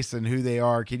face and who they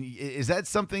are? Is that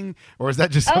something, or is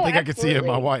that just something I could see in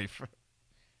my wife?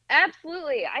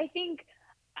 Absolutely. I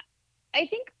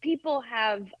think people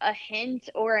have a hint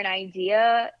or an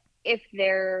idea if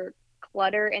their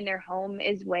clutter in their home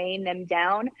is weighing them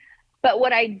down. But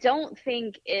what I don't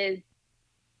think they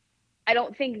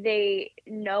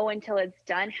know until it's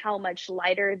done how much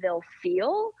lighter they'll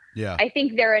feel. Yeah. I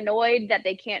think they're annoyed that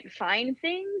they can't find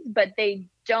things, but they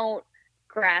don't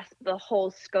grasp the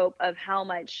whole scope of how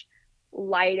much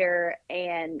lighter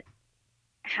and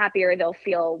happier they'll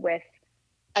feel with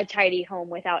a tidy home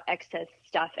without excess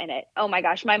stuff in it. Oh my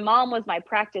gosh, my mom was my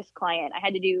practice client. I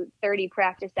had to do 30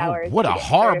 practice hours. What a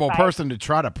horrible person to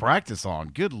try to practice on.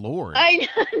 Good Lord. I know.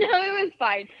 No, it was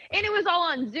fine. And it was all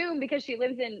on Zoom because she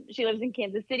lives in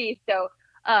Kansas City. So,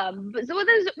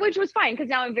 which was fine because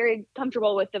now I'm very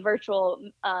comfortable with the virtual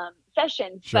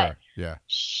sessions. Sure. But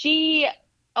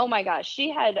oh my gosh,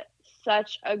 she had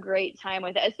such a great time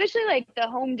with it, especially like the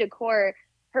home decor.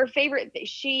 Her favorite,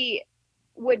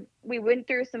 we went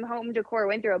through some home decor,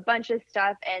 went through a bunch of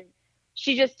stuff, and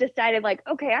she just decided like,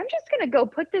 okay, I'm just going to go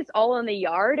put this all in the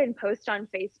yard and post on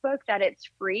Facebook that it's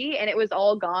free. And it was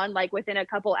all gone like within a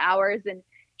couple hours. And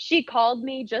she called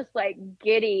me just like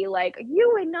giddy, like,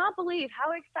 you would not believe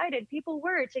how excited people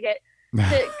were to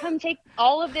come take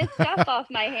all of this stuff off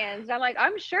my hands. And I'm like,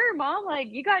 I'm sure, Mom, like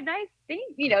you got nice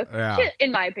things, Yeah. She,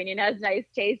 in my opinion, has nice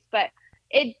taste, but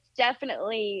it's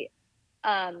definitely,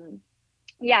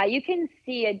 you can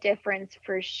see a difference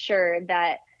for sure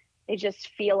that they just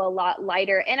feel a lot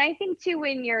lighter. And I think too,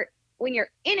 when you're in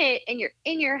it and you're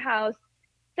in your house,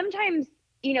 sometimes,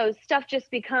 stuff just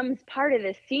becomes part of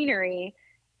the scenery,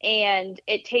 and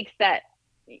it takes that,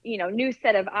 new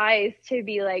set of eyes to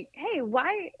be like, hey,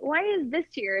 why is this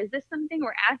here? Is this something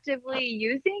we're actively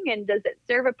using? And does it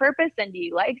serve a purpose? And do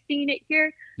you like seeing it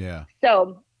here? Yeah.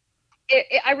 So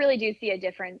I really do see a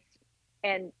difference.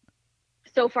 And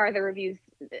so far the reviews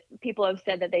people have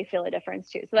said that they feel a difference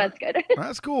too. So that's good.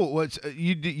 That's cool. What's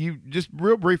you just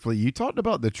real briefly, you talked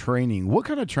about the training. What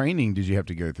kind of training did you have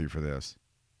to go through for this?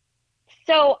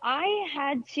 So I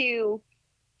had to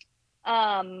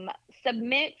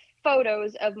submit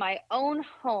photos of my own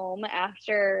home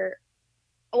after,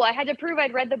 well, I had to prove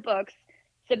I'd read the books,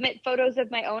 submit photos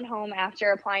of my own home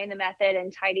after applying the method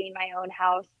and tidying my own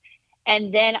house.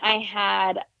 And then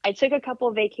I took a couple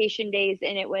of vacation days,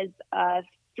 and it was a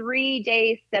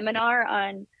 3-day seminar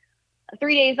on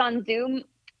 3 days on Zoom.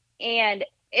 And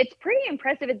it's pretty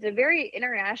impressive. It's a very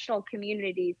international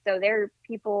community. So there are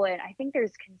people, and I think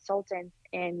there's consultants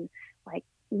in like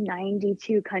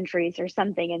 92 countries or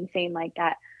something insane like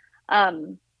that.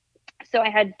 So I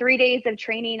had 3 days of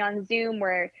training on Zoom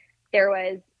where there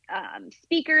was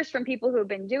speakers from people who have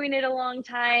been doing it a long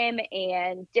time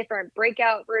and different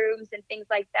breakout rooms and things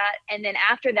like that. And then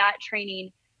after that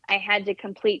training, I had to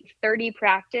complete 30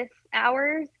 practice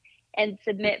hours and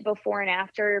submit before and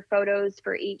after photos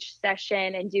for each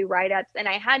session and do write-ups. And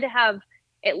I had to have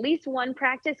at least one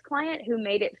practice client who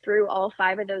made it through all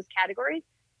 5 of those categories,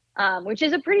 which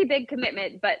is a pretty big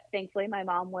commitment. But thankfully, my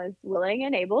mom was willing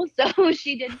and able. So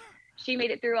she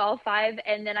made it through all 5.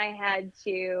 And then I had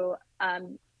to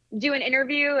do an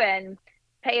interview and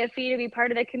pay a fee to be part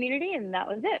of the community, and that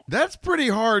was it. That's pretty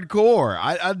hardcore.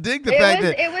 I dig the fact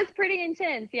that it was pretty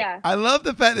intense. Yeah, I love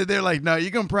the fact that they're like, no,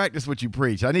 you're gonna practice what you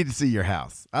preach. I need to see your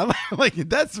house. I like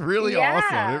that's really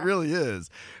awesome. It really is.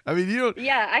 I mean,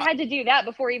 Yeah, I had to do that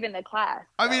before even the class.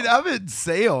 So. I mean, I'm in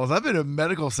sales. I've been in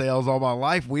medical sales all my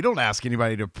life. We don't ask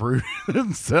anybody to prove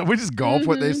themselves. We just go off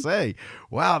what they say.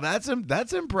 Wow, that's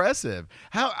impressive.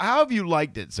 How have you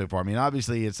liked it so far? I mean,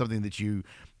 obviously, it's something that you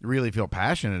really feel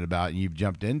passionate about and you've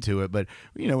jumped into it, but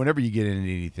whenever you get into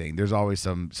anything, there's always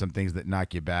some things that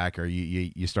knock you back, or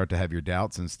you start to have your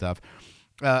doubts and stuff.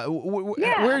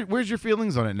 Where's your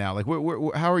feelings on it now? Like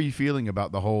how are you feeling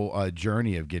about the whole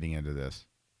journey of getting into this?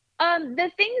 The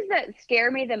things that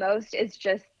scare me the most is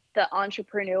just the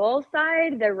entrepreneurial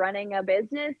side, the running a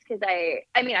business, because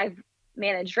I mean I've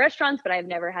managed restaurants, but I've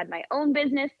never had my own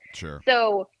business. Sure.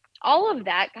 So all of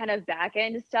that kind of back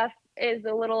end stuff is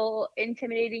a little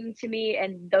intimidating to me,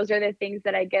 and those are the things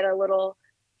that I get a little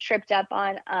tripped up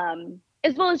on,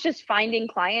 as well as just finding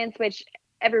clients, which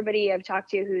everybody I've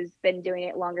talked to who's been doing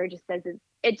it longer just says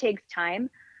it takes time.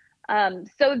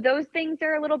 So those things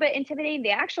are a little bit intimidating.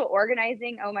 The actual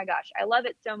organizing, oh my gosh, I love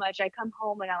it so much. I come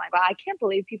home and I'm like, wow, I can't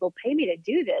believe people pay me to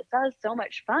do this. That was so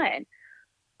much fun.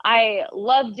 I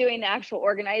love doing the actual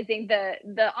organizing,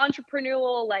 the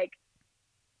entrepreneurial, like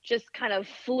just kind of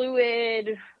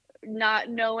fluid, not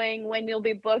knowing when you'll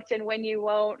be booked and when you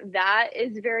won't. That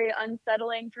is very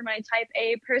unsettling for my type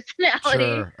A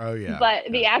personality. Sure. Oh yeah.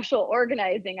 But the actual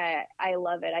organizing, I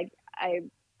love it.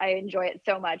 I enjoy it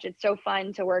so much. It's so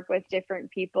fun to work with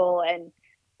different people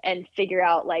and figure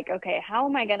out like, okay, how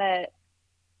am I going to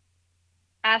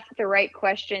ask the right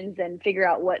questions and figure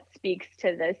out what speaks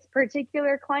to this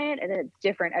particular client, and it's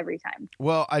different every time.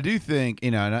 Well, I do think,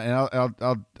 and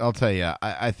I'll tell you,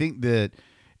 I think that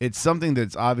it's something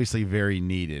that's obviously very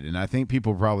needed, and I think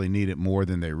people probably need it more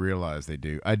than they realize they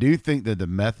do. I do think that the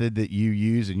method that you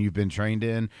use and you've been trained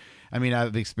in, I mean,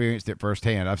 I've experienced it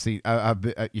firsthand. I've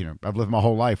lived my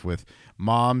whole life with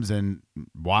moms and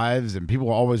wives and people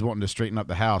always wanting to straighten up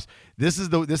the house. This is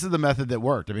the method that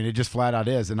worked. I mean, it just flat out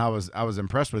is, and I was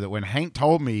impressed with it. When Hank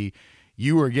told me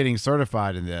you were getting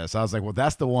certified in this, I was like, well,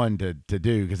 that's the one to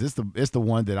do, because it's the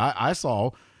one that I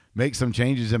saw make some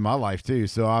changes in my life too.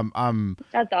 So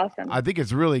that's awesome. I think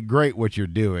it's really great what you're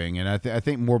doing, and I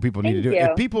think more people need to do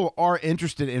it. If people are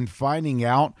interested in finding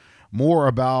out more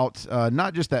about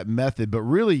not just that method, but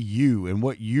really you and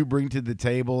what you bring to the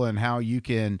table and how you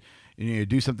can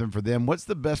do something for them, what's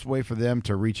the best way for them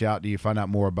to reach out to you, find out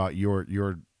more about your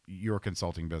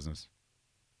consulting business?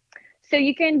 So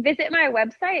you can visit my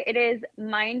website. It is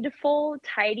Mindful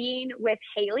Tidying with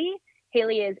Hayli.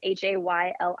 Hayli is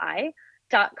HAYLI.com,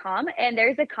 and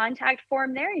there's a contact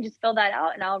form there. You just fill that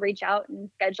out and I'll reach out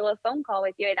and schedule a phone call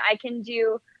with you. And I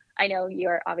know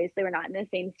we're not in the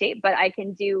same state, but I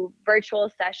can do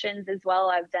virtual sessions as well.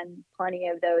 I've done plenty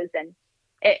of those, and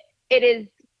it is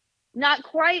not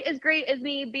quite as great as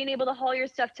me being able to haul your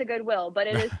stuff to Goodwill, but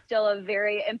it is still a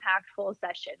very impactful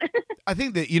session. I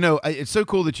think that, it's so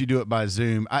cool that you do it by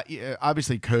Zoom.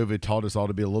 Obviously COVID taught us all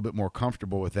to be a little bit more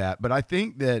comfortable with that, but I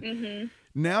think that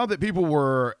now that people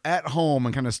were at home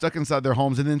and kind of stuck inside their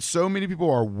homes, and then so many people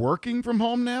are working from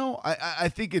home now, I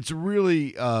think it's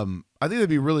really, I think it'd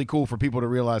be really cool for people to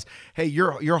realize, hey,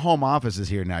 your home office is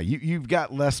here now. You've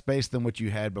got less space than what you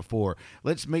had before.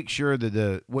 Let's make sure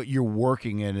that what you're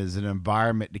working in is an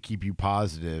environment to keep you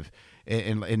positive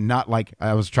and not like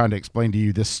I was trying to explain to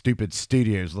you. This stupid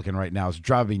studio is looking right now. It's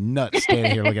driving me nuts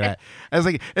standing here looking at it. I was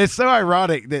like, it's so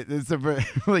ironic that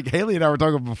like Haley and I were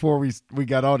talking before we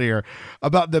got on here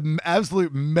about the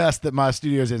absolute mess that my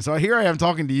studio's in. So here I am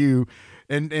talking to you.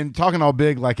 And talking all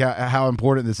big like how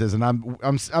important this is, and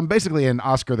I'm basically in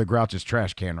Oscar the Grouch's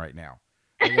trash can right now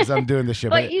because I'm doing this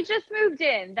shit. But you just moved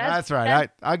in. That's right.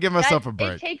 I'll give myself a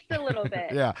break. It takes a little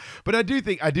bit. Yeah, but I do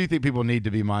think people need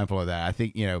to be mindful of that. I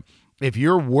think if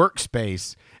your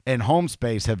workspace and home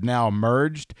space have now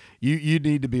merged, you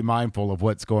need to be mindful of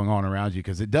what's going on around you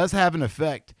because it does have an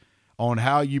effect on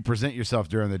how you present yourself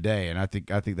during the day, and I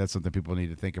think that's something people need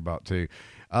to think about too.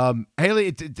 Haley,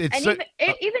 it's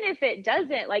even if it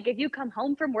doesn't, like if you come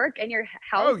home from work and your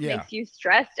house makes you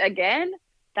stressed again,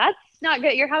 that's not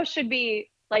good. Your house should be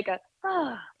like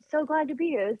so glad to be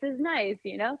here. This is nice,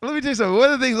 Let me tell you something.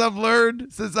 One of the things I've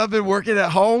learned since I've been working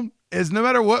at home is no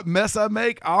matter what mess I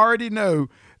make, I already know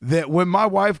that when my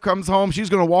wife comes home, she's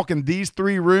going to walk in these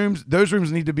 3 rooms. Those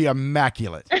rooms need to be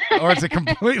immaculate or it's a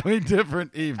completely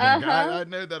different evening. I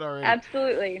know that already.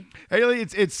 Absolutely. Haley,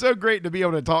 it's so great to be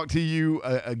able to talk to you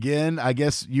again. I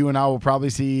guess you and I will probably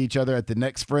see each other at the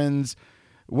next friend's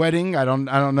wedding. I don't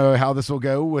know how this will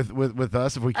go with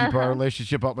us if we keep our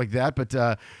relationship up like that.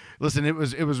 But listen, it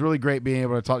was really great being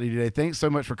able to talk to you today. Thanks so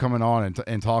much for coming on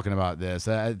and talking about this.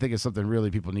 I think it's something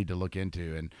really people need to look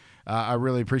into, and I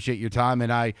really appreciate your time.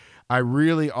 And I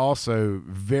really also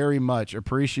very much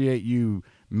appreciate you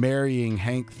marrying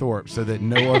Hank Thorpe so that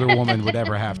no other woman would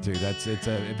ever have to. It's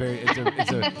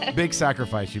a big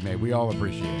sacrifice you made. We all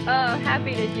appreciate it. Oh,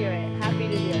 happy to do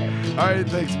it. All right,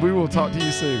 thanks. We will talk to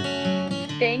you soon.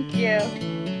 Thank you.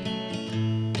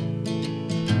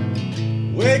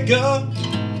 Wake up,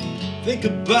 think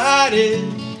about it.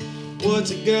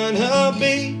 What's it gonna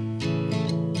be?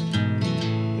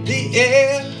 The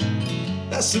air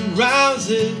that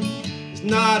surrounds it is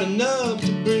not enough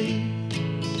to breathe.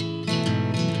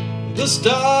 The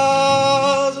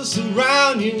stars that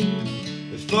surround you,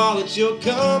 they fall at your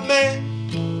command.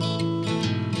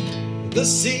 The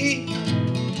sea,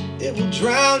 it will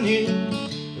drown you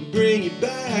and bring you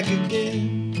back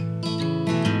again.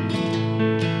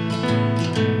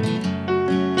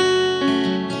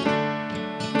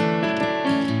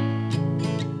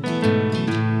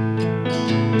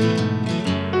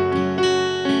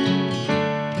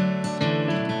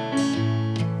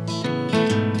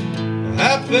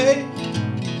 Have faith,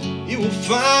 you will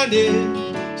find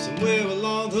it somewhere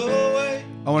along the way.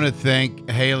 I want to thank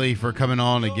Haley for coming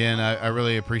on again. I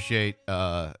really appreciate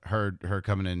her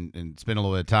coming in and spending a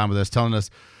little bit of time with us, telling us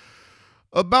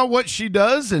about what she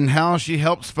does and how she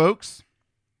helps folks.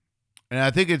 And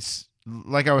I think it's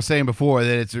like I was saying before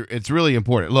that it's really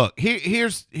important. Look,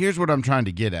 here's what I'm trying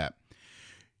to get at.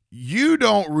 You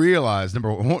don't realize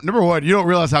number one, you don't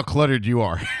realize how cluttered you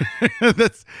are.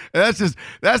 that's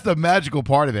the magical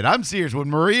part of it. I'm serious. When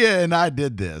Maria and I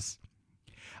did this,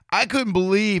 I couldn't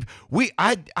believe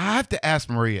I have to ask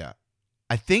Maria.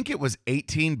 I think it was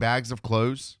 18 bags of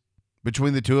clothes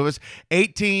between the two of us.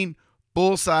 18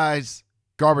 full-size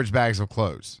garbage bags of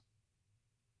clothes.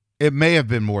 It may have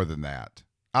been more than that.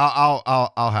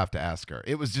 I'll have to ask her.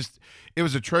 It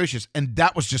was atrocious, and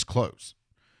that was just clothes.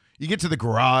 You get to the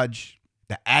garage,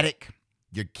 the attic,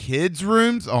 your kids'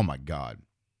 rooms. Oh my God.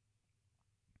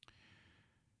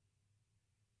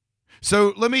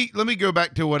 So let me go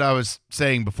back to what I was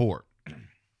saying before.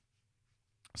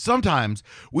 Sometimes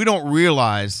we don't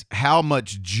realize how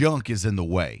much junk is in the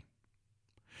way.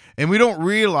 And we don't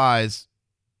realize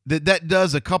that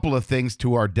does a couple of things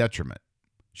to our detriment.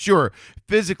 Sure,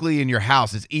 physically in your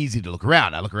house, it's easy to look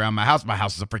around. I look around my house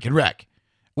is a freaking wreck.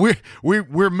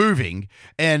 We're moving,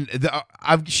 and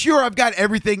I've got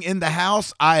everything in the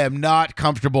house. I am not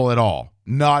comfortable at all.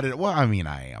 Well, I mean,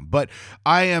 I am, but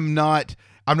I'm not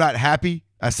happy.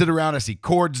 I sit around, I see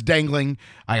cords dangling.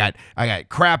 I got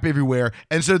crap everywhere.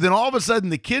 And so then all of a sudden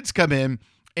the kids come in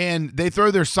and they throw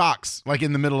their socks like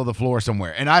in the middle of the floor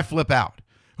somewhere. And I flip out.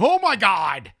 Oh my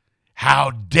God.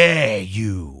 How dare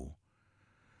you?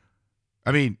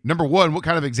 I mean, number one, what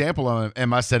kind of example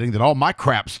am I setting that all my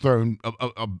crap's thrown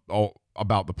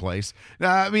about the place?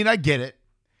 Now, I mean, I get it.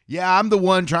 Yeah, I'm the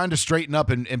one trying to straighten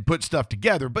up and put stuff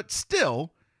together, but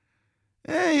still,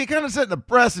 you're kind of setting a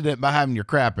precedent by having your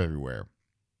crap everywhere.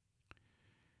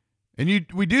 And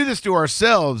we do this to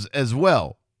ourselves as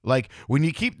well. Like when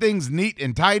you keep things neat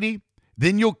and tidy,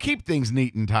 then you'll keep things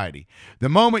neat and tidy. The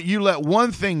moment you let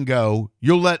one thing go,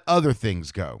 you'll let other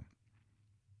things go.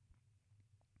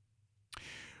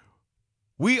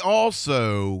 we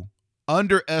also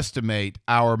underestimate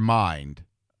our mind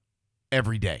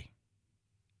every day.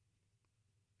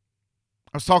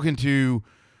 I was talking to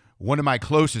one of my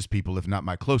closest people, if not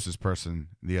my closest person,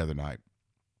 the other night.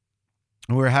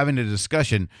 We were having a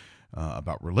discussion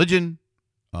about religion,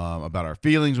 about our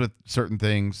feelings with certain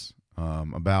things,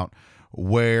 about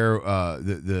where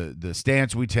the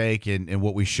stance we take and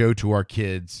what we show to our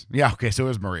kids. Yeah, okay, so it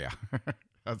was Maria.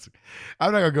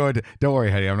 I'm not going to go into, don't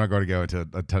worry, honey, I'm not going to go into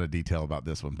a ton of detail about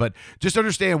this one. But just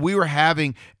understand, we were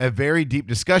having a very deep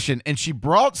discussion, and she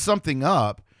brought something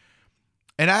up,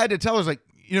 and I had to tell her, like,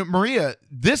 Maria,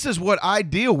 this is what I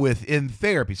deal with in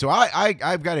therapy. So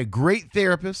I've got a great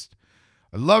therapist.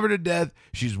 I love her to death.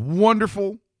 She's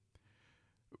wonderful.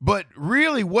 But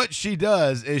really what she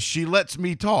does is she lets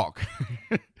me talk.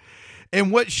 And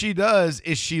what she does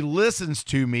is she listens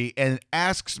to me and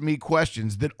asks me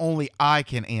questions that only I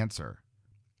can answer.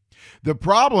 The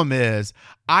problem is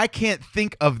I can't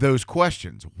think of those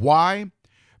questions. Why?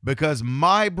 Because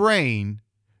my brain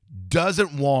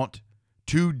doesn't want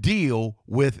to deal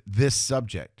with this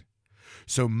subject.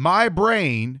 So my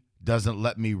brain doesn't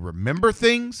let me remember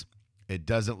things. It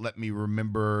doesn't let me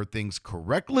remember things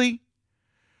correctly.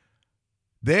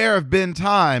 There have been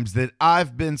times that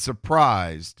I've been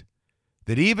surprised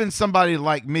that even somebody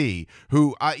like me,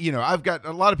 who I've got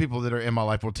a lot of people that are in my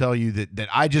life will tell you that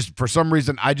I just, for some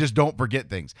reason, I just don't forget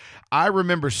things. I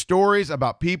remember stories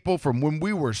about people from when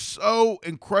we were so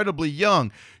incredibly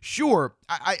young. Sure,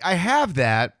 I have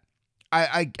that.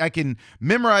 I can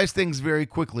memorize things very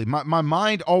quickly. My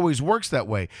mind always works that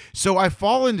way. So I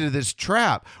fall into this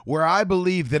trap where I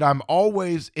believe that I'm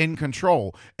always in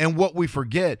control. And what we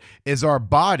forget is our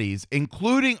bodies,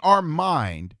 including our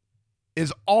mind,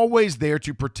 is always there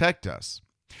to protect us.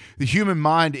 The human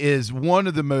mind is one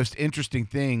of the most interesting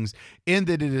things in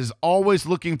that it is always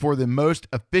looking for the most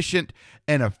efficient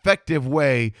and effective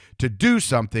way to do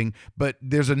something. But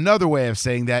there's another way of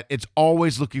saying that: it's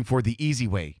always looking for the easy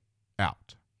way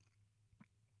out.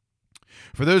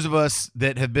 For those of us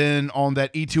that have been on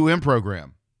that E2M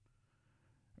program,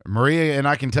 Maria and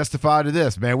I can testify to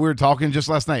this, man. We were talking just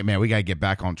last night, man, we got to get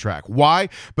back on track. Why?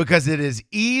 Because it is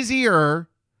easier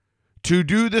to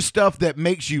do the stuff that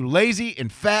makes you lazy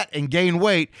and fat and gain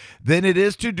weight than it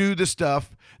is to do the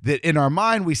stuff that in our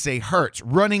mind we say hurts.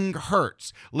 Running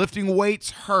hurts. Lifting weights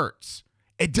hurts.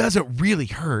 It doesn't really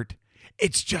hurt.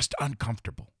 It's just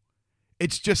uncomfortable.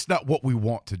 It's just not what we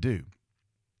want to do.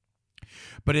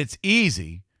 But it's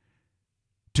easy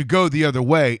to go the other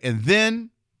way, and then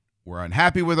we're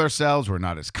unhappy with ourselves. We're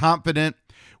not as confident.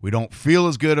 We don't feel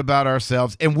as good about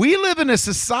ourselves. And we live in a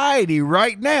society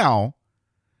right now.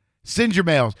 Send your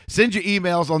mails. Send your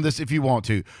emails on this if you want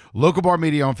to. Local Bar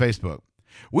Media on Facebook.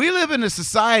 We live in a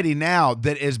society now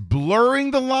that is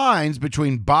blurring the lines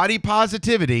between body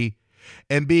positivity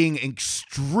and being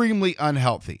extremely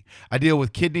unhealthy. I deal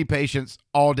with kidney patients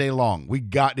all day long. We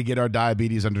got to get our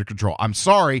diabetes under control. I'm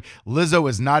sorry, Lizzo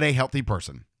is not a healthy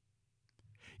person.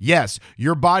 Yes,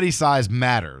 your body size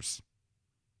matters.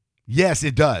 Yes,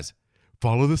 it does.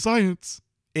 Follow the science.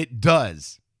 It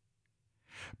does.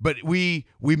 But we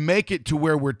make it to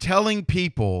where we're telling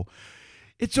people,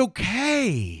 it's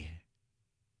okay.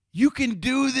 You can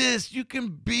do this. You can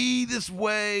be this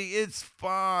way. It's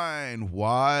fine.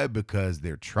 Why? Because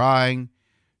they're trying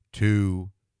to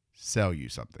sell you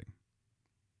something.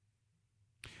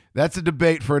 That's a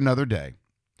debate for another day.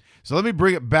 So let me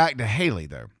bring it back to Hayli,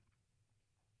 though.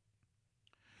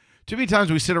 Too many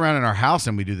times we sit around in our house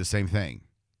and we do the same thing.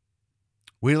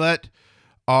 We let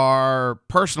our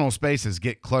personal spaces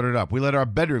get cluttered up. We let our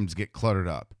bedrooms get cluttered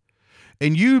up.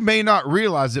 And you may not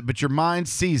realize it, but your mind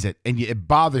sees it, and it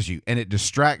bothers you, and it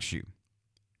distracts you.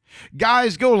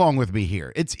 Guys, go along with me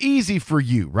here. It's easy for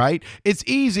you, right? It's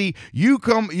easy.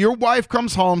 Your wife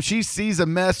comes home, she sees a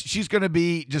mess. She's going to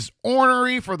be just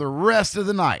ornery for the rest of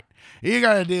the night. You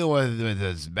got to deal with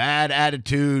this bad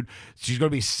attitude. She's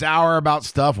going to be sour about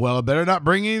stuff. Well, I better not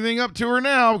bring anything up to her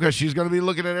now because she's going to be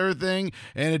looking at everything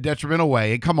in a detrimental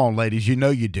way. And come on, ladies, you know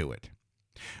you do it.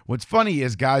 What's funny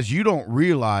is, guys, you don't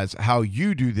realize how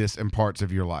you do this in parts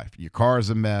of your life. Your car is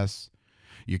a mess.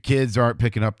 Your kids aren't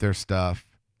picking up their stuff.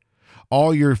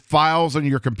 All your files on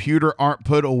your computer aren't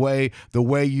put away the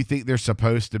way you think they're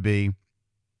supposed to be.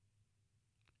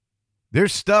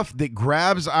 There's stuff that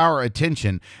grabs our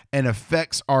attention and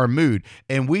affects our mood.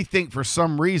 And we think for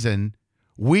some reason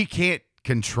we can't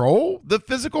control the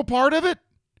physical part of it.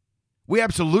 We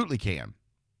absolutely can.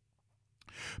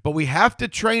 But we have to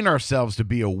train ourselves to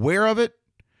be aware of it.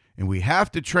 And we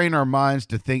have to train our minds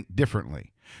to think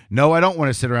differently. No, I don't want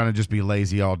to sit around and just be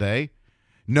lazy all day.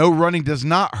 No, running does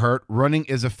not hurt. Running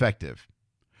is effective.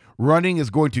 Running is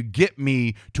going to get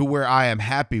me to where I am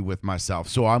happy with myself,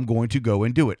 so I'm going to go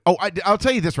and do it. Oh, I'll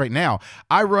tell you this right now.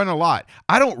 I run a lot.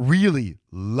 I don't really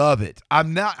love it.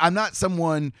 I'm not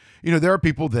someone, there are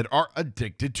people that are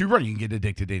addicted to running. You can get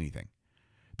addicted to anything.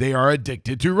 They are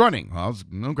addicted to running. Well,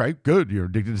 okay, good. You're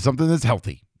addicted to something that's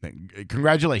healthy.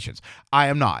 Congratulations. I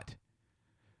am not.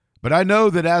 But I know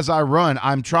that as I run,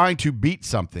 I'm trying to beat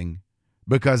something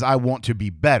because I want to be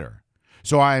better.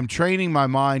 So I am training my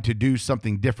mind to do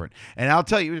something different. And I'll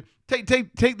tell you, take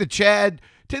the Chad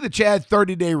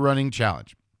 30-day running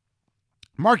challenge.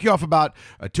 Mark you off about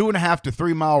a 2.5 to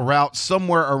 3 mile route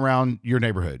somewhere around your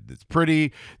neighborhood that's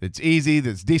pretty, that's easy,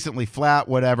 that's decently flat,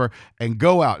 whatever, and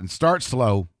go out and start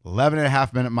slow,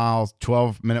 11.5-minute miles,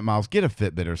 12-minute miles. Get a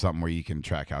Fitbit or something where you can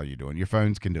track how you're doing. Your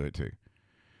phones can do it too.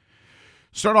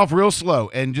 Start off real slow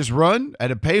and just run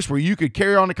at a pace where you could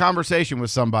carry on a conversation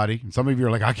with somebody. And some of you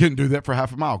are like, I couldn't do that for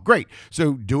half a mile. Great.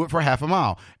 So do it for half a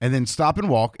mile and then stop and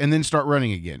walk and then start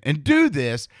running again. And do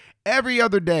this every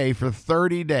other day for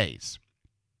 30 days.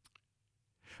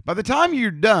 By the time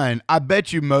you're done, I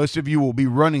bet you most of you will be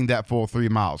running that full 3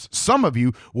 miles. Some of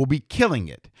you will be killing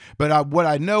it. But what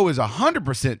I know is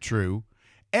 100% true.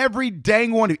 Every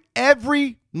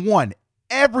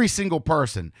single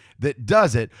person that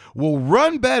does it will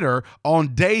run better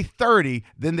on day 30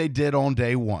 than they did on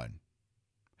day 1.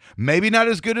 Maybe not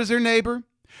as good as their neighbor,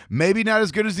 maybe not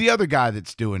as good as the other guy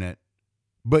that's doing it,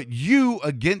 but you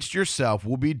against yourself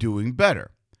will be doing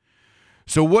better.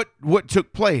 So what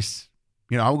took place?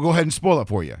 I'll go ahead and spoil it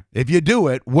for you. If you do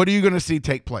it, what are you going to see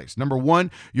take place? Number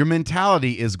one, your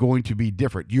mentality is going to be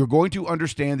different. You're going to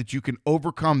understand that you can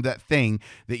overcome that thing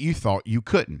that you thought you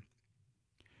couldn't.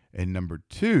 And number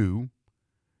two,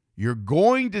 you're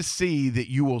going to see that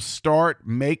you will start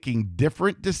making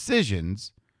different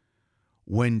decisions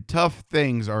when tough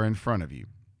things are in front of you.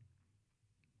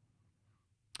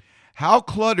 How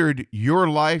cluttered your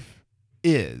life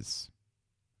is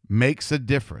makes a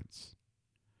difference.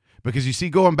 Because you see,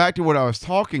 going back to what I was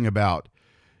talking about,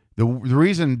 the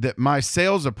reason that my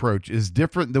sales approach is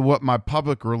different than what my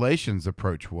public relations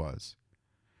approach was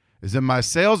is in my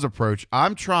sales approach,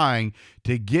 I'm trying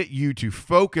to get you to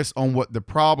focus on what the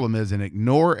problem is and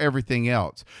ignore everything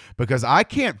else, because I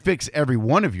can't fix every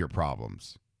one of your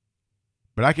problems,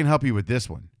 but I can help you with this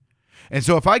one. And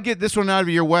so if I get this one out of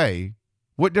your way,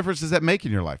 what difference does that make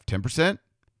in your life? 10%?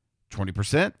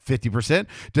 20%, 50%.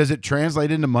 Does it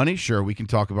translate into money? Sure, we can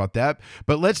talk about that.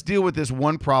 But let's deal with this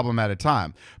one problem at a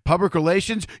time. Public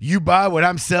relations, you buy what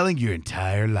I'm selling, your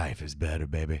entire life is better,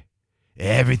 baby.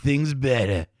 Everything's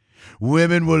better.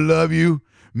 Women will love you.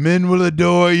 Men will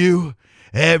adore you.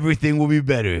 Everything will be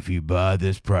better if you buy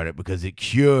this product because it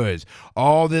cures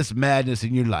all this madness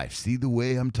in your life. See the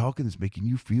way I'm talking is making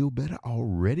you feel better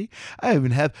already? I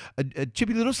even have a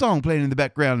chippy little song playing in the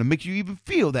background that makes you even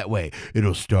feel that way.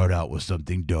 It'll start out with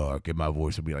something dark and my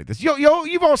voice will be like this. Yo,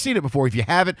 you've all seen it before. If you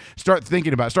haven't, start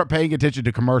thinking about it. Start paying attention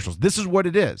to commercials. This is what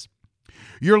it is.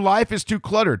 Your life is too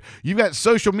cluttered. You've got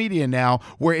social media now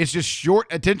where it's just short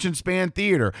attention span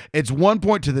theater. It's one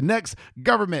point to the next.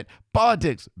 Government,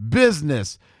 politics,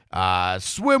 business,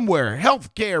 swimwear,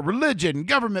 healthcare, religion,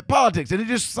 government, politics. And it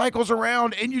just cycles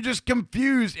around and you're just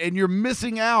confused and you're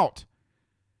missing out.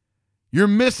 You're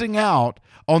missing out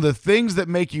on the things that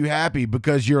make you happy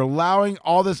because you're allowing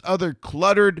all this other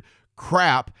cluttered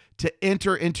crap to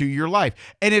enter into your life.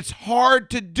 And it's hard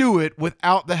to do it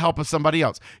without the help of somebody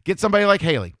else. Get somebody like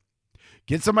Hayli.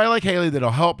 Get somebody like Hayli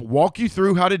that'll help walk you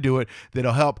through how to do it,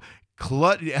 that'll help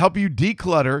you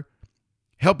declutter,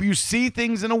 help you see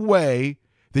things in a way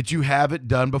that you haven't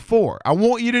done before. I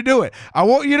want you to do it. I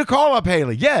want you to call up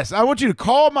Hayli. Yes, I want you to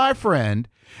call my friend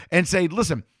and say,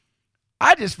 listen,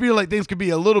 I just feel like things could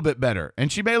be a little bit better.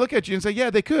 And she may look at you and say,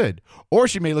 yeah, they could. Or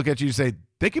she may look at you and say,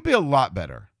 they could be a lot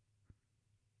better.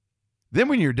 Then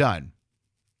when you're done,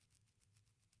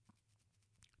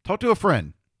 talk to a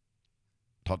friend,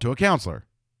 talk to a counselor,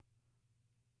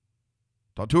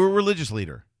 talk to a religious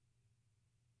leader,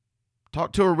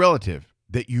 talk to a relative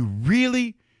that you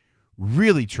really,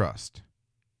 really trust.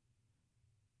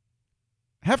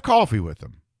 Have coffee with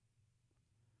them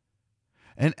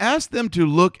and ask them to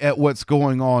look at what's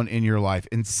going on in your life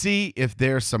and see if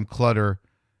there's some clutter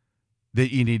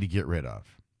that you need to get rid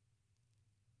of.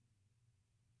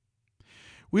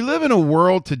 We live in a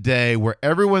world today where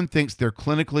everyone thinks they're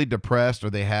clinically depressed or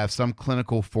they have some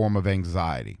clinical form of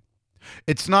anxiety.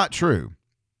 It's not true.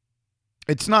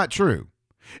 It's not true.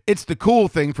 It's the cool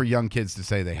thing for young kids to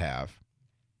say they have,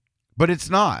 but it's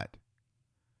not.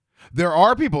 There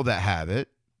are people that have it.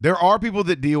 There are people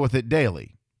that deal with it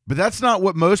daily, but that's not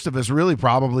what most of us really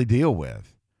probably deal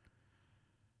with.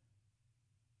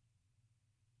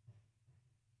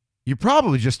 You're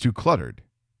probably just too cluttered.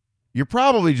 You're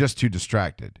probably just too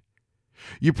distracted.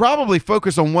 You probably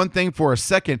focus on one thing for a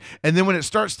second, and then when it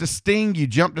starts to sting, you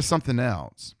jump to something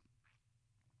else.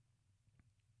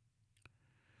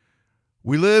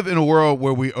 We live in a world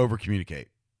where we overcommunicate.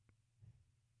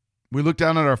 We look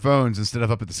down at our phones instead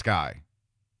of up at the sky.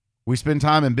 We spend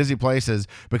time in busy places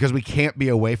because we can't be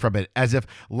away from it, as if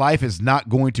life is not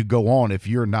going to go on if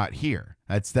you're not here.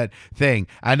 That's that thing.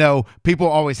 I know people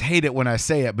always hate it when I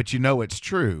say it, but you know it's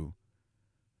true.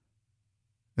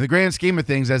 In the grand scheme of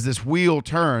things, as this wheel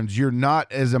turns, you're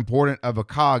not as important of a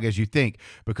cog as you think,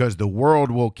 because the world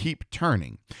will keep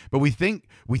turning. But we think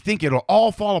it'll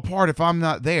all fall apart if I'm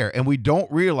not there, and we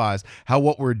don't realize how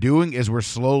what we're doing is we're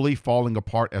slowly falling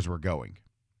apart as we're going.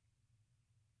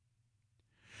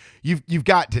 You've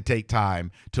got to take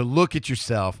time to look at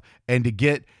yourself and to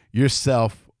get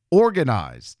yourself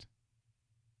organized,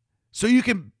 so you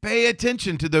can pay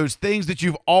attention to those things that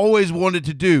you've always wanted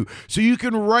to do. So you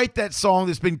can write that song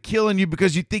that's been killing you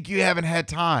because you think you haven't had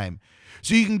time.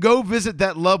 So you can go visit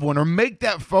that loved one, or make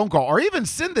that phone call, or even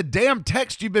send the damn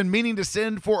text you've been meaning to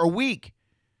send for a week.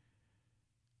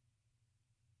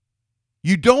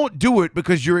 You don't do it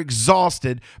because you're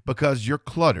exhausted, because you're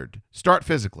cluttered. Start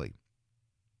physically,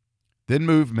 then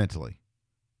move mentally.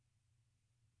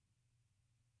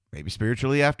 Maybe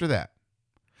spiritually after that.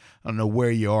 I don't know where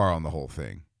you are on the whole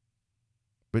thing,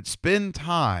 but spend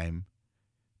time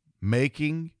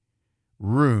making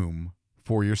room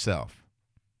for yourself.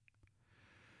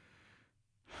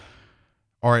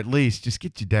 Or at least just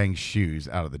get your dang shoes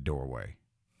out of the doorway.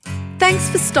 Thanks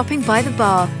for stopping by the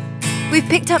bar. We've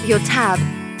picked up your tab,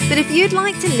 but if you'd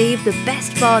like to leave the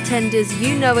best bartenders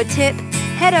you know a tip,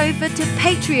 head over to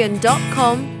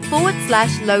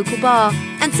patreon.com/local bar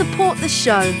and support the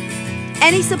show.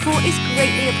 Any support is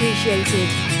greatly appreciated.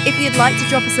 If you'd like to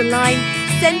drop us a line,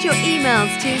 send your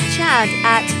emails to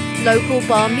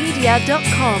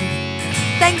chad@localbarmedia.com.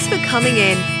 Thanks for coming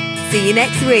in. See you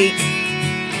next week.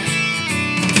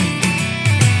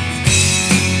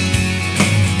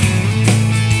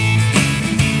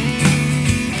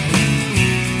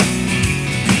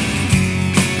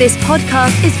 This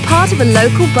podcast is part of a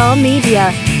Local Bar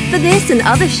Media. For this and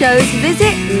other shows,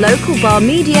 visit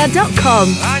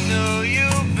localbarmedia.com. I know you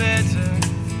better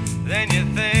than you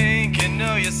think you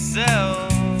know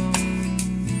yourself.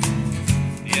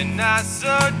 You're not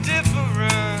so different.